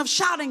action of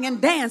shouting and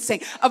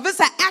dancing, if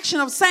it's an action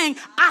of saying,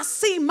 I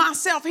see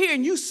myself here,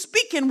 and you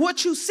speaking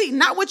what you see,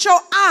 not with your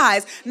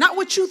eyes, not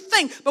what you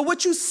think, but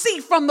what you see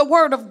from the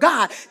word of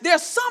God.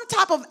 There's some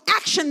type of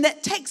action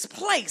that takes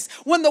place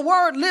when the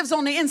word lives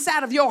on the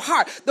inside of your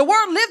heart. The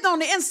word lived on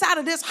the inside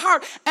of this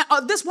heart,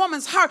 this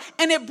woman's heart,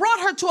 and it brought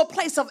her to a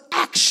place of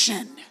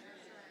action.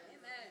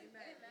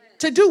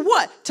 To do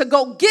what? To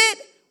go get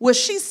what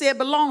she said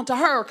belonged to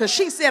her, because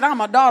she said,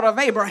 I'm a daughter of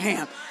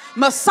Abraham.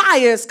 Messiah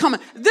is coming.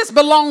 This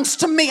belongs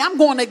to me. I'm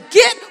going to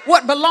get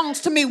what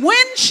belongs to me.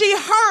 When she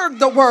heard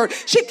the word,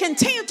 she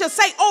continued to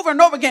say over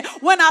and over again,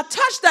 when I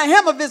touch the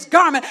hem of his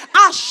garment,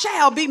 I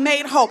shall be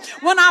made whole.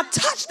 When I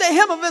touch the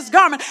hem of his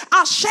garment,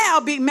 I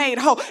shall be made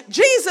whole.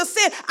 Jesus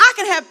said, I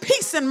can have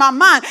peace in my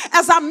mind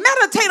as I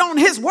meditate on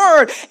his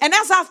word. And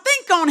as I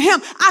think on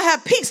him, I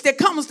have peace that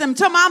comes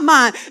into my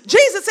mind.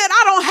 Jesus said,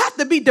 I don't have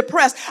to be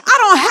depressed. I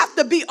don't have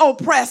to be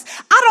oppressed.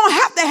 I don't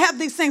have to have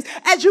these things.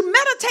 As you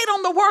meditate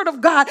on the word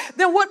of God,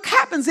 then what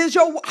happens is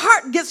your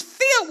heart gets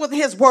filled with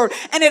his word,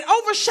 and it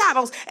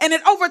overshadows and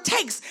it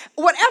overtakes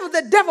whatever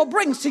the devil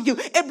brings to you.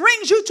 It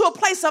brings you to a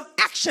place of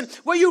action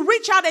where you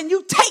reach out and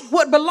you take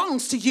what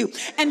belongs to you.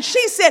 And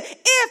she said,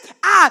 if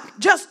I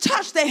just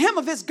touch the hem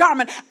of his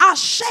garment, I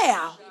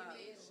shall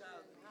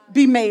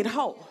be made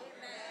whole.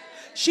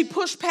 She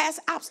pushed past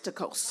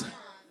obstacles.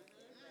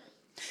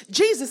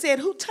 Jesus said,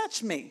 who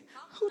touched me?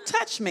 Who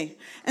touched me?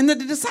 And the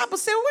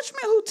disciples said, what you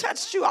mean, who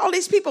touched you? All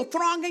these people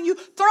thronging you.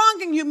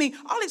 Thronging you mean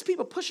all these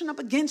people pushing up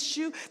against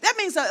you. That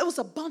means that it was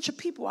a bunch of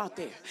people out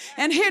there.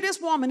 And here this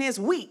woman is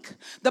weak.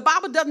 The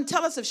Bible doesn't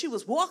tell us if she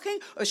was walking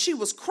or she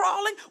was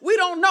crawling. We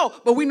don't know.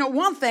 But we know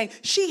one thing.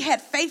 She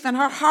had faith in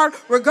her heart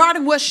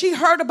regarding what she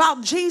heard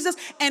about Jesus.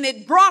 And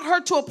it brought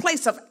her to a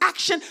place of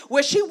action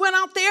where she went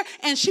out there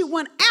and she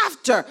went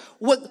after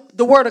what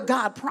the word of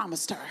God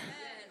promised her.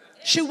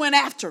 She went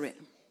after it.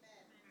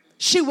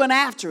 She went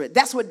after it.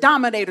 That's what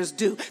dominators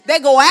do. They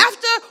go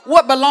after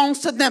what belongs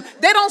to them.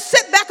 They don't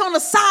sit back on the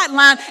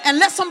sideline and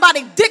let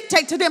somebody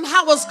dictate to them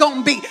how it's going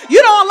to be. You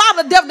don't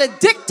allow the devil to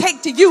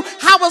dictate to you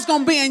how it's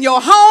going to be in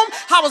your home,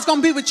 how it's going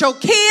to be with your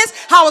kids,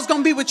 how it's going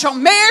to be with your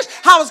marriage,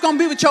 how it's going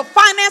to be with your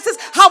finances,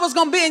 how it's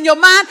going to be in your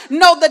mind.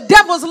 No, the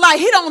devil's like,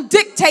 he don't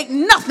dictate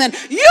nothing.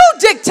 You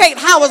dictate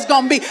how it's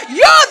going to be.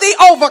 You're the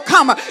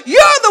overcomer.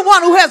 You're the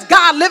one who has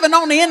God living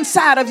on the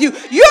inside of you.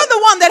 You're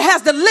the one that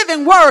has the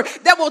living word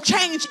that will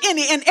change any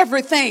and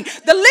everything.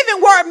 The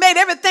living word made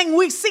everything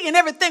we see and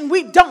everything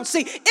we don't see.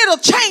 It'll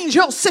change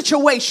your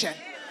situation.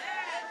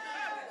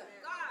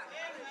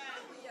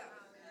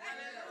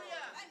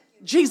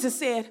 Jesus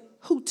said,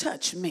 who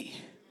touched me?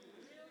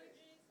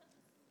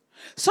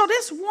 So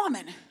this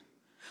woman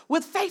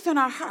with faith in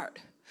her heart,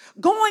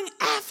 going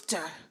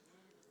after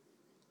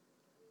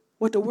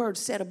what the word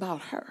said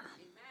about her,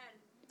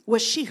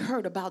 what she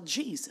heard about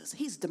Jesus.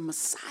 He's the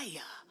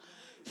Messiah.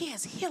 He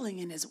has healing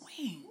in his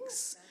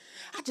wings.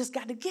 I just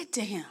got to get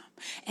to him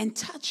and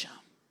touch him.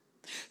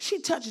 She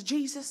touched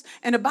Jesus,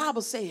 and the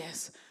Bible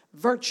says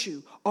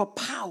virtue or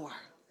power.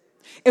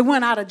 It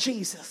went out of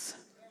Jesus.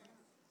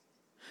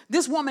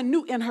 This woman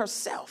knew in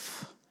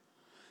herself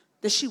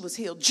that she was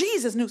healed.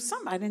 Jesus knew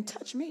somebody didn't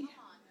touch me.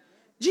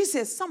 Jesus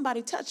said,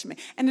 somebody touched me.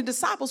 And the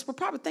disciples were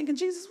probably thinking,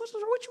 Jesus, what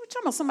you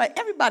talking about? Somebody,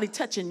 everybody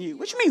touching you.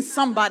 What you mean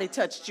somebody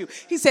touched you?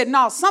 He said,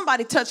 no,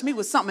 somebody touched me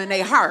with something in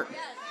their heart.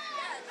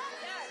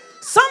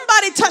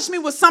 Somebody touched me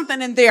with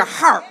something in their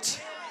heart.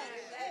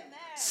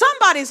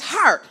 Somebody's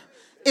heart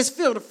is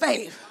filled with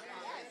faith.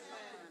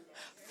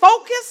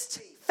 Focused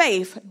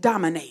faith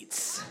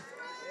dominates.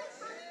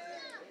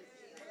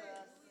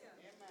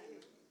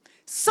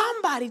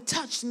 Somebody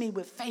touched me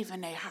with faith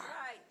in their heart.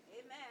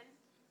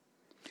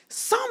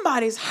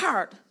 Somebody's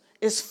heart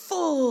is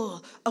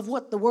full of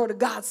what the word of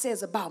God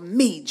says about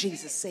me,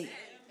 Jesus said.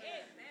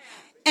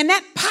 And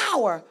that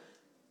power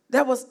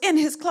that was in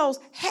his clothes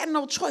had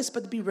no choice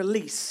but to be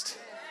released.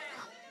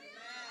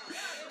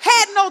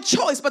 Had no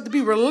choice but to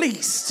be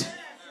released.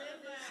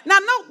 Now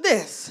note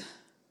this.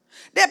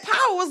 That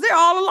power was there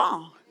all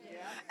along.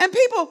 And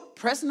people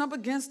pressing up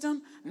against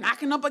him,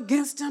 knocking up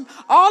against him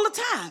all the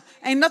time.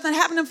 Ain't nothing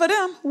happening for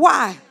them.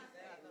 Why?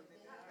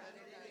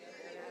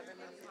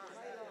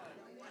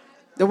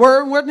 The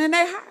word wasn't in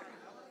their heart.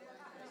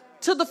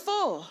 To the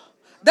full.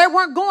 They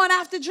weren't going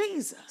after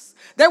Jesus.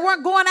 They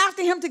weren't going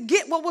after him to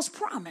get what was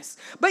promised.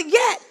 But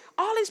yet,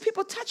 all these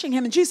people touching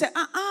him. And Jesus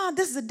said,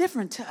 this is a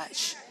different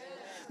touch.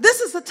 This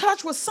is the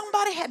touch where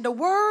somebody had the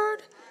word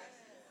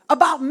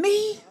about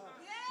me.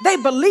 They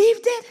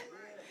believed it.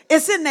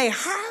 It's in their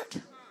heart.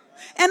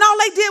 And all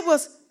they did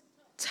was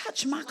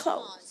touch my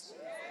clothes.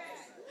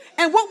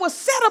 And what was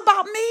said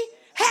about me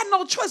had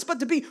no choice but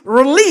to be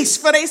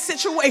released for their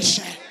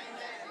situation.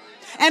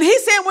 And he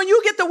said, when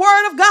you get the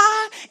word of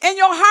God in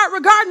your heart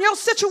regarding your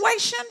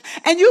situation,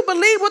 and you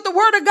believe what the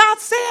word of God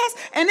says,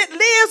 and it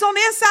lives on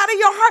the inside of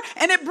your heart,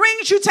 and it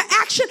brings you to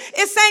action,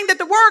 it's saying that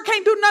the word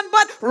can't do nothing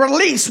but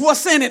release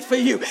what's in it for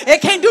you.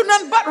 It can't do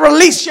nothing but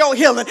release your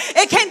healing.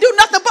 It can't do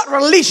nothing but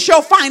release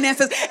your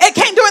finances. It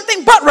can't do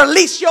anything but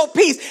release your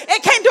peace.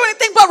 It can't do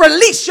anything but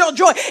release your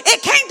joy. It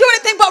can't do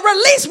anything but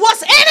release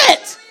what's in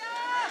it.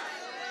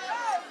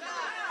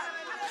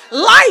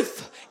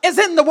 Life is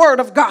in the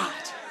word of God.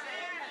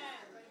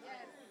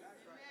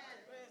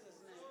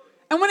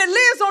 And when it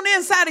lives on the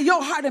inside of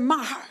your heart and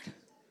my heart,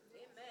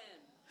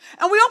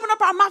 and we open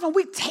up our mouth and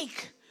we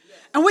take,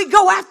 and we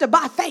go after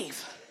by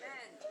faith,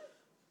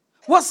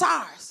 what's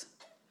ours?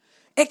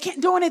 It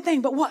can't do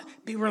anything but what?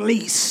 Be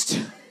released.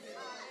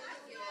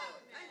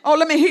 Oh,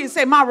 let me hear you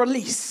say, my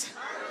release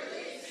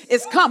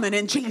is coming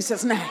in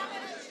Jesus' name.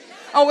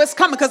 Oh, it's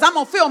coming because I'm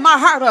going to fill my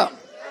heart up.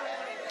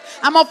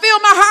 I'm going to fill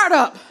my heart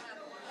up.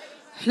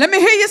 Let me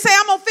hear you say,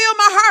 I'm going to fill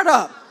my heart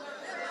up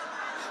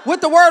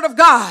with the word of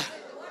God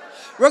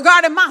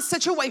regarding my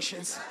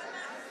situations.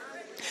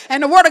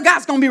 And the word of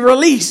God's going to be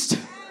released.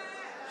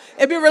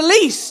 It'll be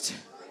released.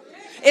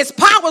 Its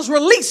power's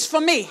released for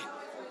me.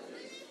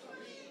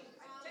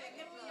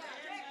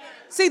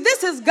 See,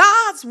 this is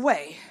God's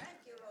way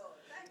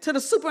to the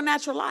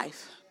supernatural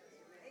life.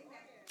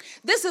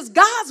 This is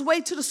God's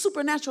way to the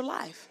supernatural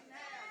life.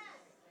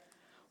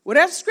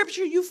 Whatever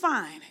scripture you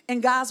find in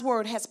God's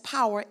word has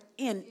power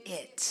in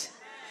it.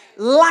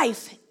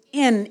 Life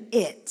in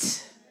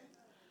it.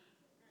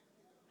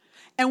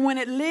 And when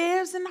it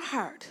lives in the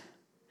heart,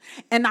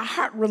 and the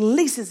heart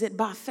releases it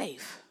by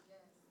faith,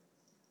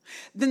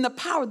 then the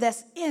power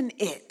that's in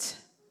it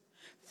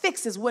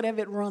fixes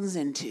whatever it runs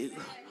into.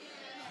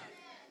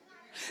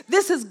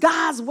 This is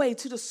God's way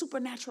to the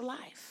supernatural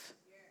life.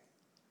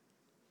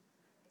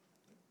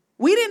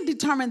 We didn't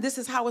determine this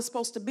is how it's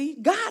supposed to be.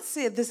 God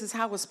said this is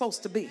how it's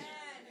supposed to be.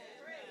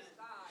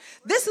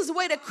 This is the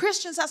way that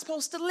Christians are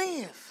supposed to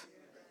live.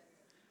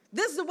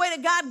 This is the way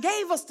that God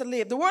gave us to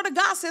live. The word of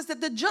God says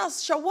that the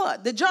just shall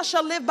what? The just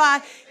shall live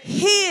by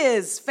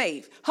his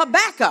faith.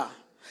 Habakkuk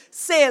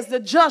says the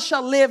just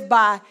shall live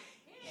by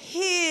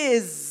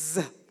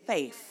his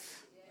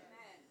faith.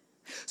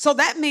 So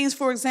that means,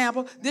 for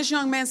example, this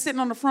young man sitting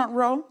on the front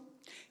row,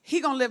 he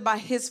going to live by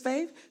his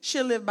faith.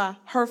 She'll live by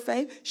her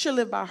faith. She'll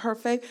live by her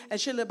faith. And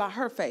she'll live by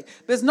her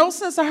faith. There's no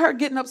sense of her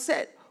getting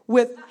upset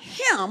with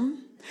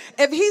him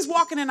if he's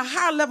walking in a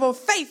higher level of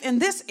faith in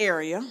this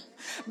area,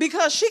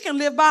 because she can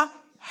live by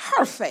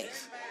her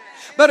faith.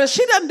 But if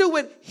she doesn't do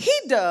what he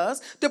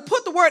does to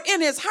put the word in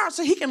his heart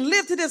so he can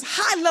live to this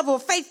high level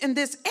of faith in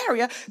this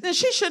area, then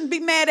she shouldn't be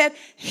mad at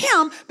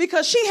him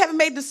because she haven't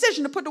made a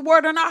decision to put the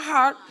word in her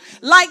heart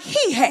like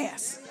he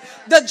has.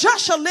 The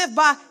just shall live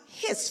by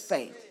his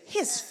faith,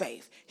 his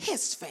faith,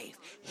 his faith,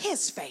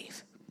 his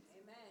faith.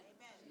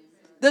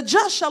 The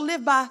just shall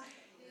live by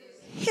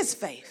his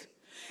faith.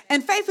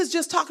 And faith is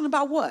just talking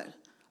about what?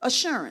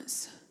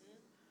 Assurance,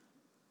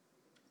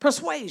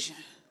 persuasion,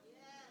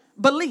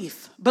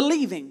 belief,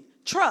 believing,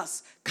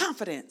 trust,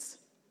 confidence.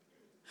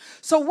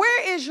 So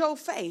where is your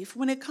faith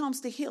when it comes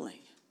to healing?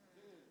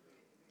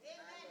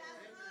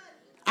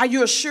 Are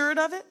you assured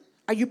of it?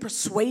 Are you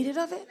persuaded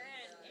of it?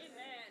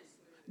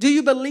 Do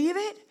you believe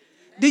it?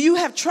 Do you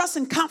have trust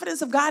and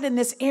confidence of God in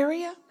this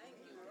area?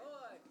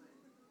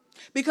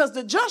 Because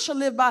the just shall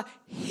live by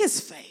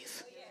his faith.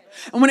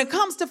 And when it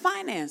comes to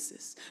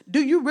finances,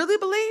 do you really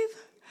believe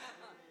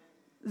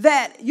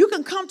that you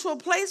can come to a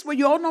place where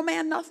you owe no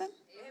man nothing?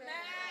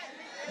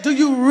 Do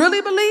you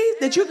really believe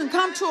that you can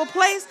come to a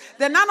place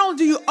that not only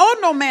do you owe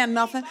no man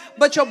nothing,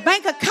 but your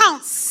bank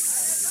accounts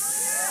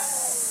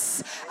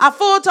are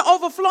full to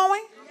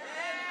overflowing? I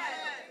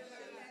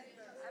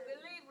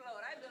believe,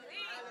 Lord. I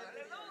believe.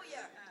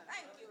 Hallelujah.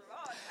 Thank you,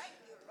 Lord. Thank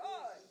you,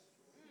 Lord.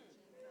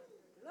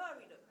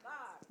 Glory to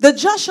God. The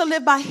just shall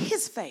live by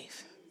his faith.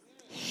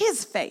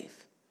 His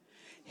faith.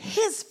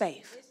 His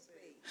faith.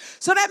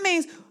 So that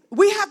means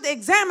we have to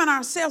examine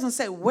ourselves and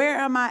say, where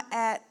am I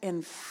at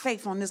in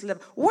faith on this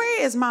level?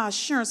 Where is my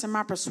assurance and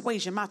my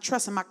persuasion, my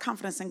trust and my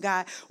confidence in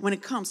God when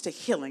it comes to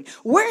healing?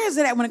 Where is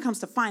it at when it comes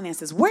to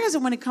finances? Where is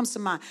it when it comes to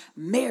my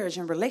marriage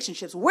and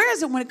relationships? Where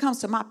is it when it comes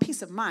to my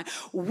peace of mind?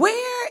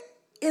 Where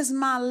is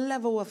my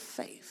level of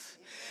faith?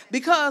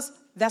 Because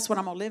that's what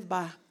I'm going to live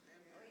by.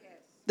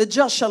 The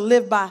just shall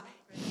live by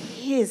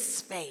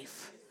his faith.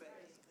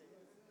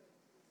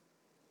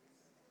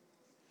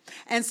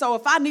 And so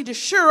if I need to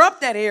sure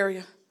up that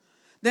area,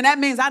 then that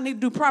means I need to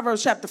do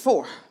Proverbs chapter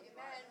 4.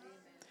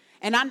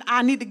 And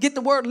I need to get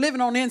the word living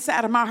on the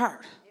inside of my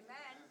heart.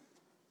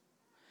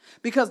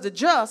 Because the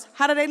just,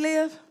 how do they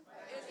live?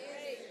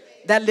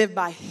 That live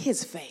by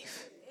his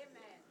faith.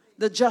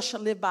 The just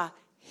shall live by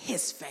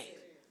his faith.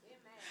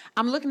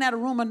 I'm looking at a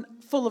room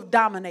full of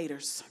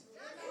dominators.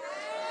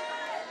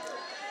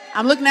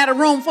 I'm looking at a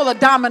room full of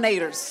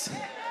dominators.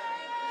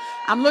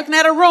 I'm looking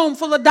at a room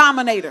full of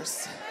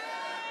dominators.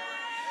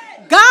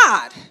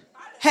 God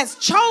has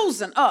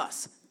chosen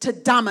us to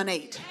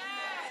dominate.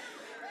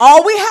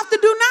 All we have to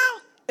do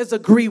now is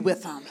agree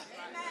with him.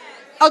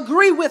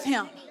 Agree with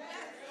him.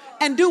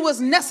 And do what's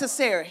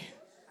necessary.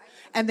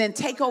 And then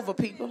take over,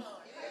 people.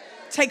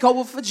 Take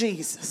over for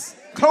Jesus.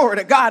 Glory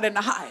to God in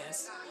the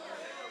highest.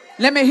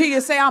 Let me hear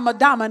you say, I'm a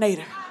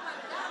dominator.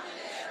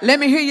 Let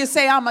me hear you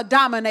say, I'm a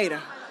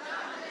dominator.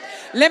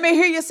 Let me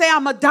hear you say,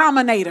 I'm a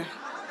dominator.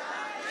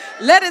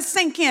 Let it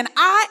sink in.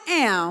 I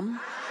am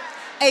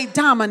a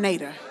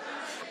dominator.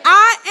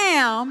 I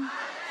am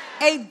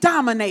a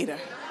dominator.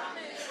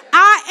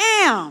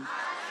 I am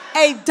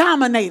a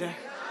dominator.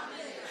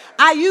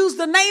 I use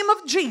the name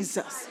of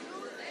Jesus,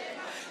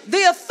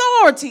 the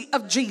authority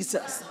of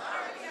Jesus,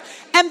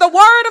 and the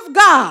word of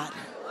God.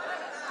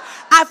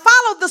 I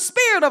follow the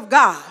Spirit of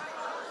God,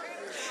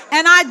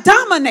 and I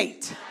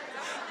dominate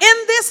in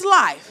this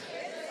life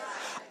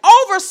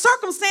over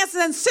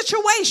circumstances and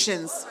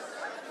situations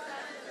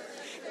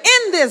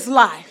in this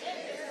life.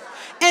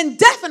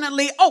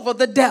 indefinitely over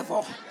the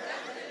devil.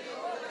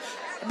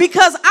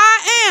 Because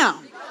I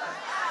am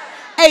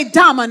a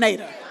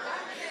dominator.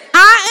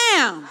 I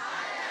am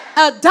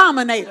a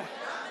dominator.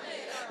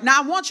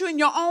 Now I want you in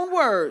your own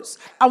words.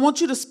 I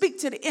want you to speak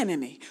to the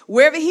enemy.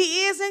 Wherever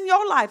he is in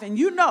your life and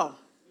you know.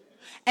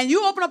 And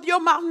you open up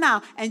your mouth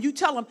now and you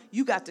tell him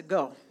you got to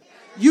go.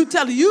 You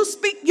tell him, you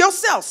speak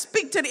yourself.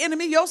 Speak to the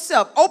enemy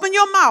yourself. Open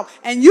your mouth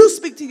and you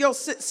speak to your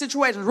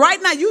situation.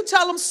 Right now you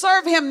tell him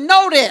serve him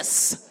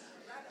notice.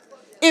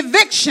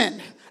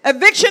 Eviction.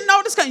 Eviction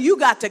notice. You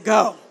got to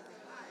go.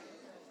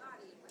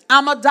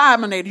 I'm a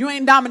dominator. You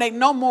ain't dominating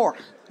no more.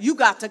 You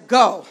got to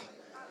go.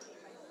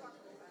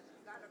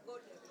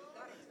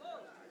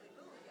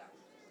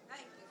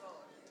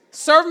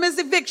 Serve him his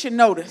eviction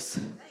notice.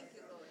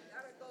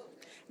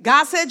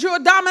 God said you're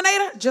a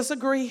dominator. Just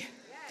agree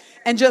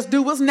and just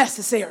do what's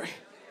necessary.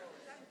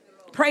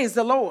 Praise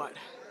the Lord.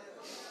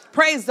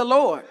 Praise the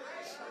Lord.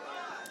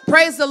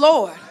 Praise the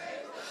Lord.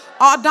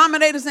 All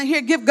dominators in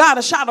here, give God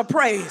a shout of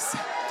praise.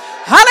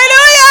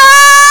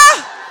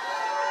 Hallelujah.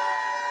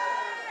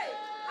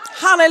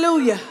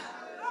 Hallelujah.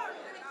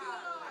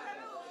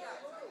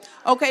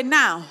 Okay,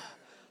 now,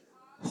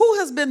 who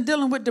has been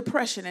dealing with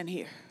depression in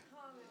here?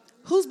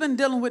 Who's been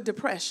dealing with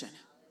depression?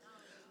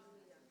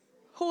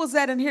 Who is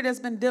that in here that's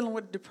been dealing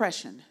with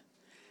depression?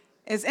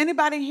 Is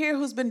anybody here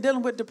who's been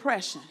dealing with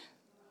depression?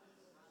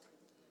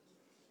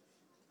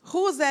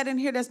 Who is that in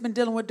here that's been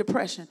dealing with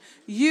depression?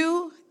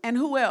 You and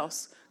who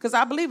else? Because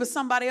I believe it's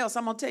somebody else.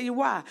 I'm going to tell you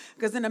why.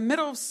 Because in the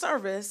middle of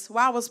service,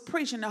 while I was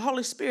preaching, the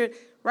Holy Spirit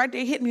right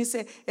there hit me and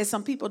said, there's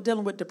some people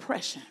dealing with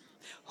depression.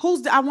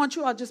 I want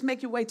you all just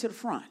make your way to the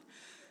front.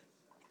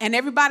 And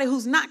everybody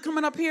who's not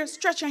coming up here,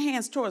 stretch your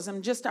hands towards them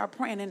and just start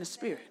praying in the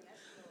Spirit.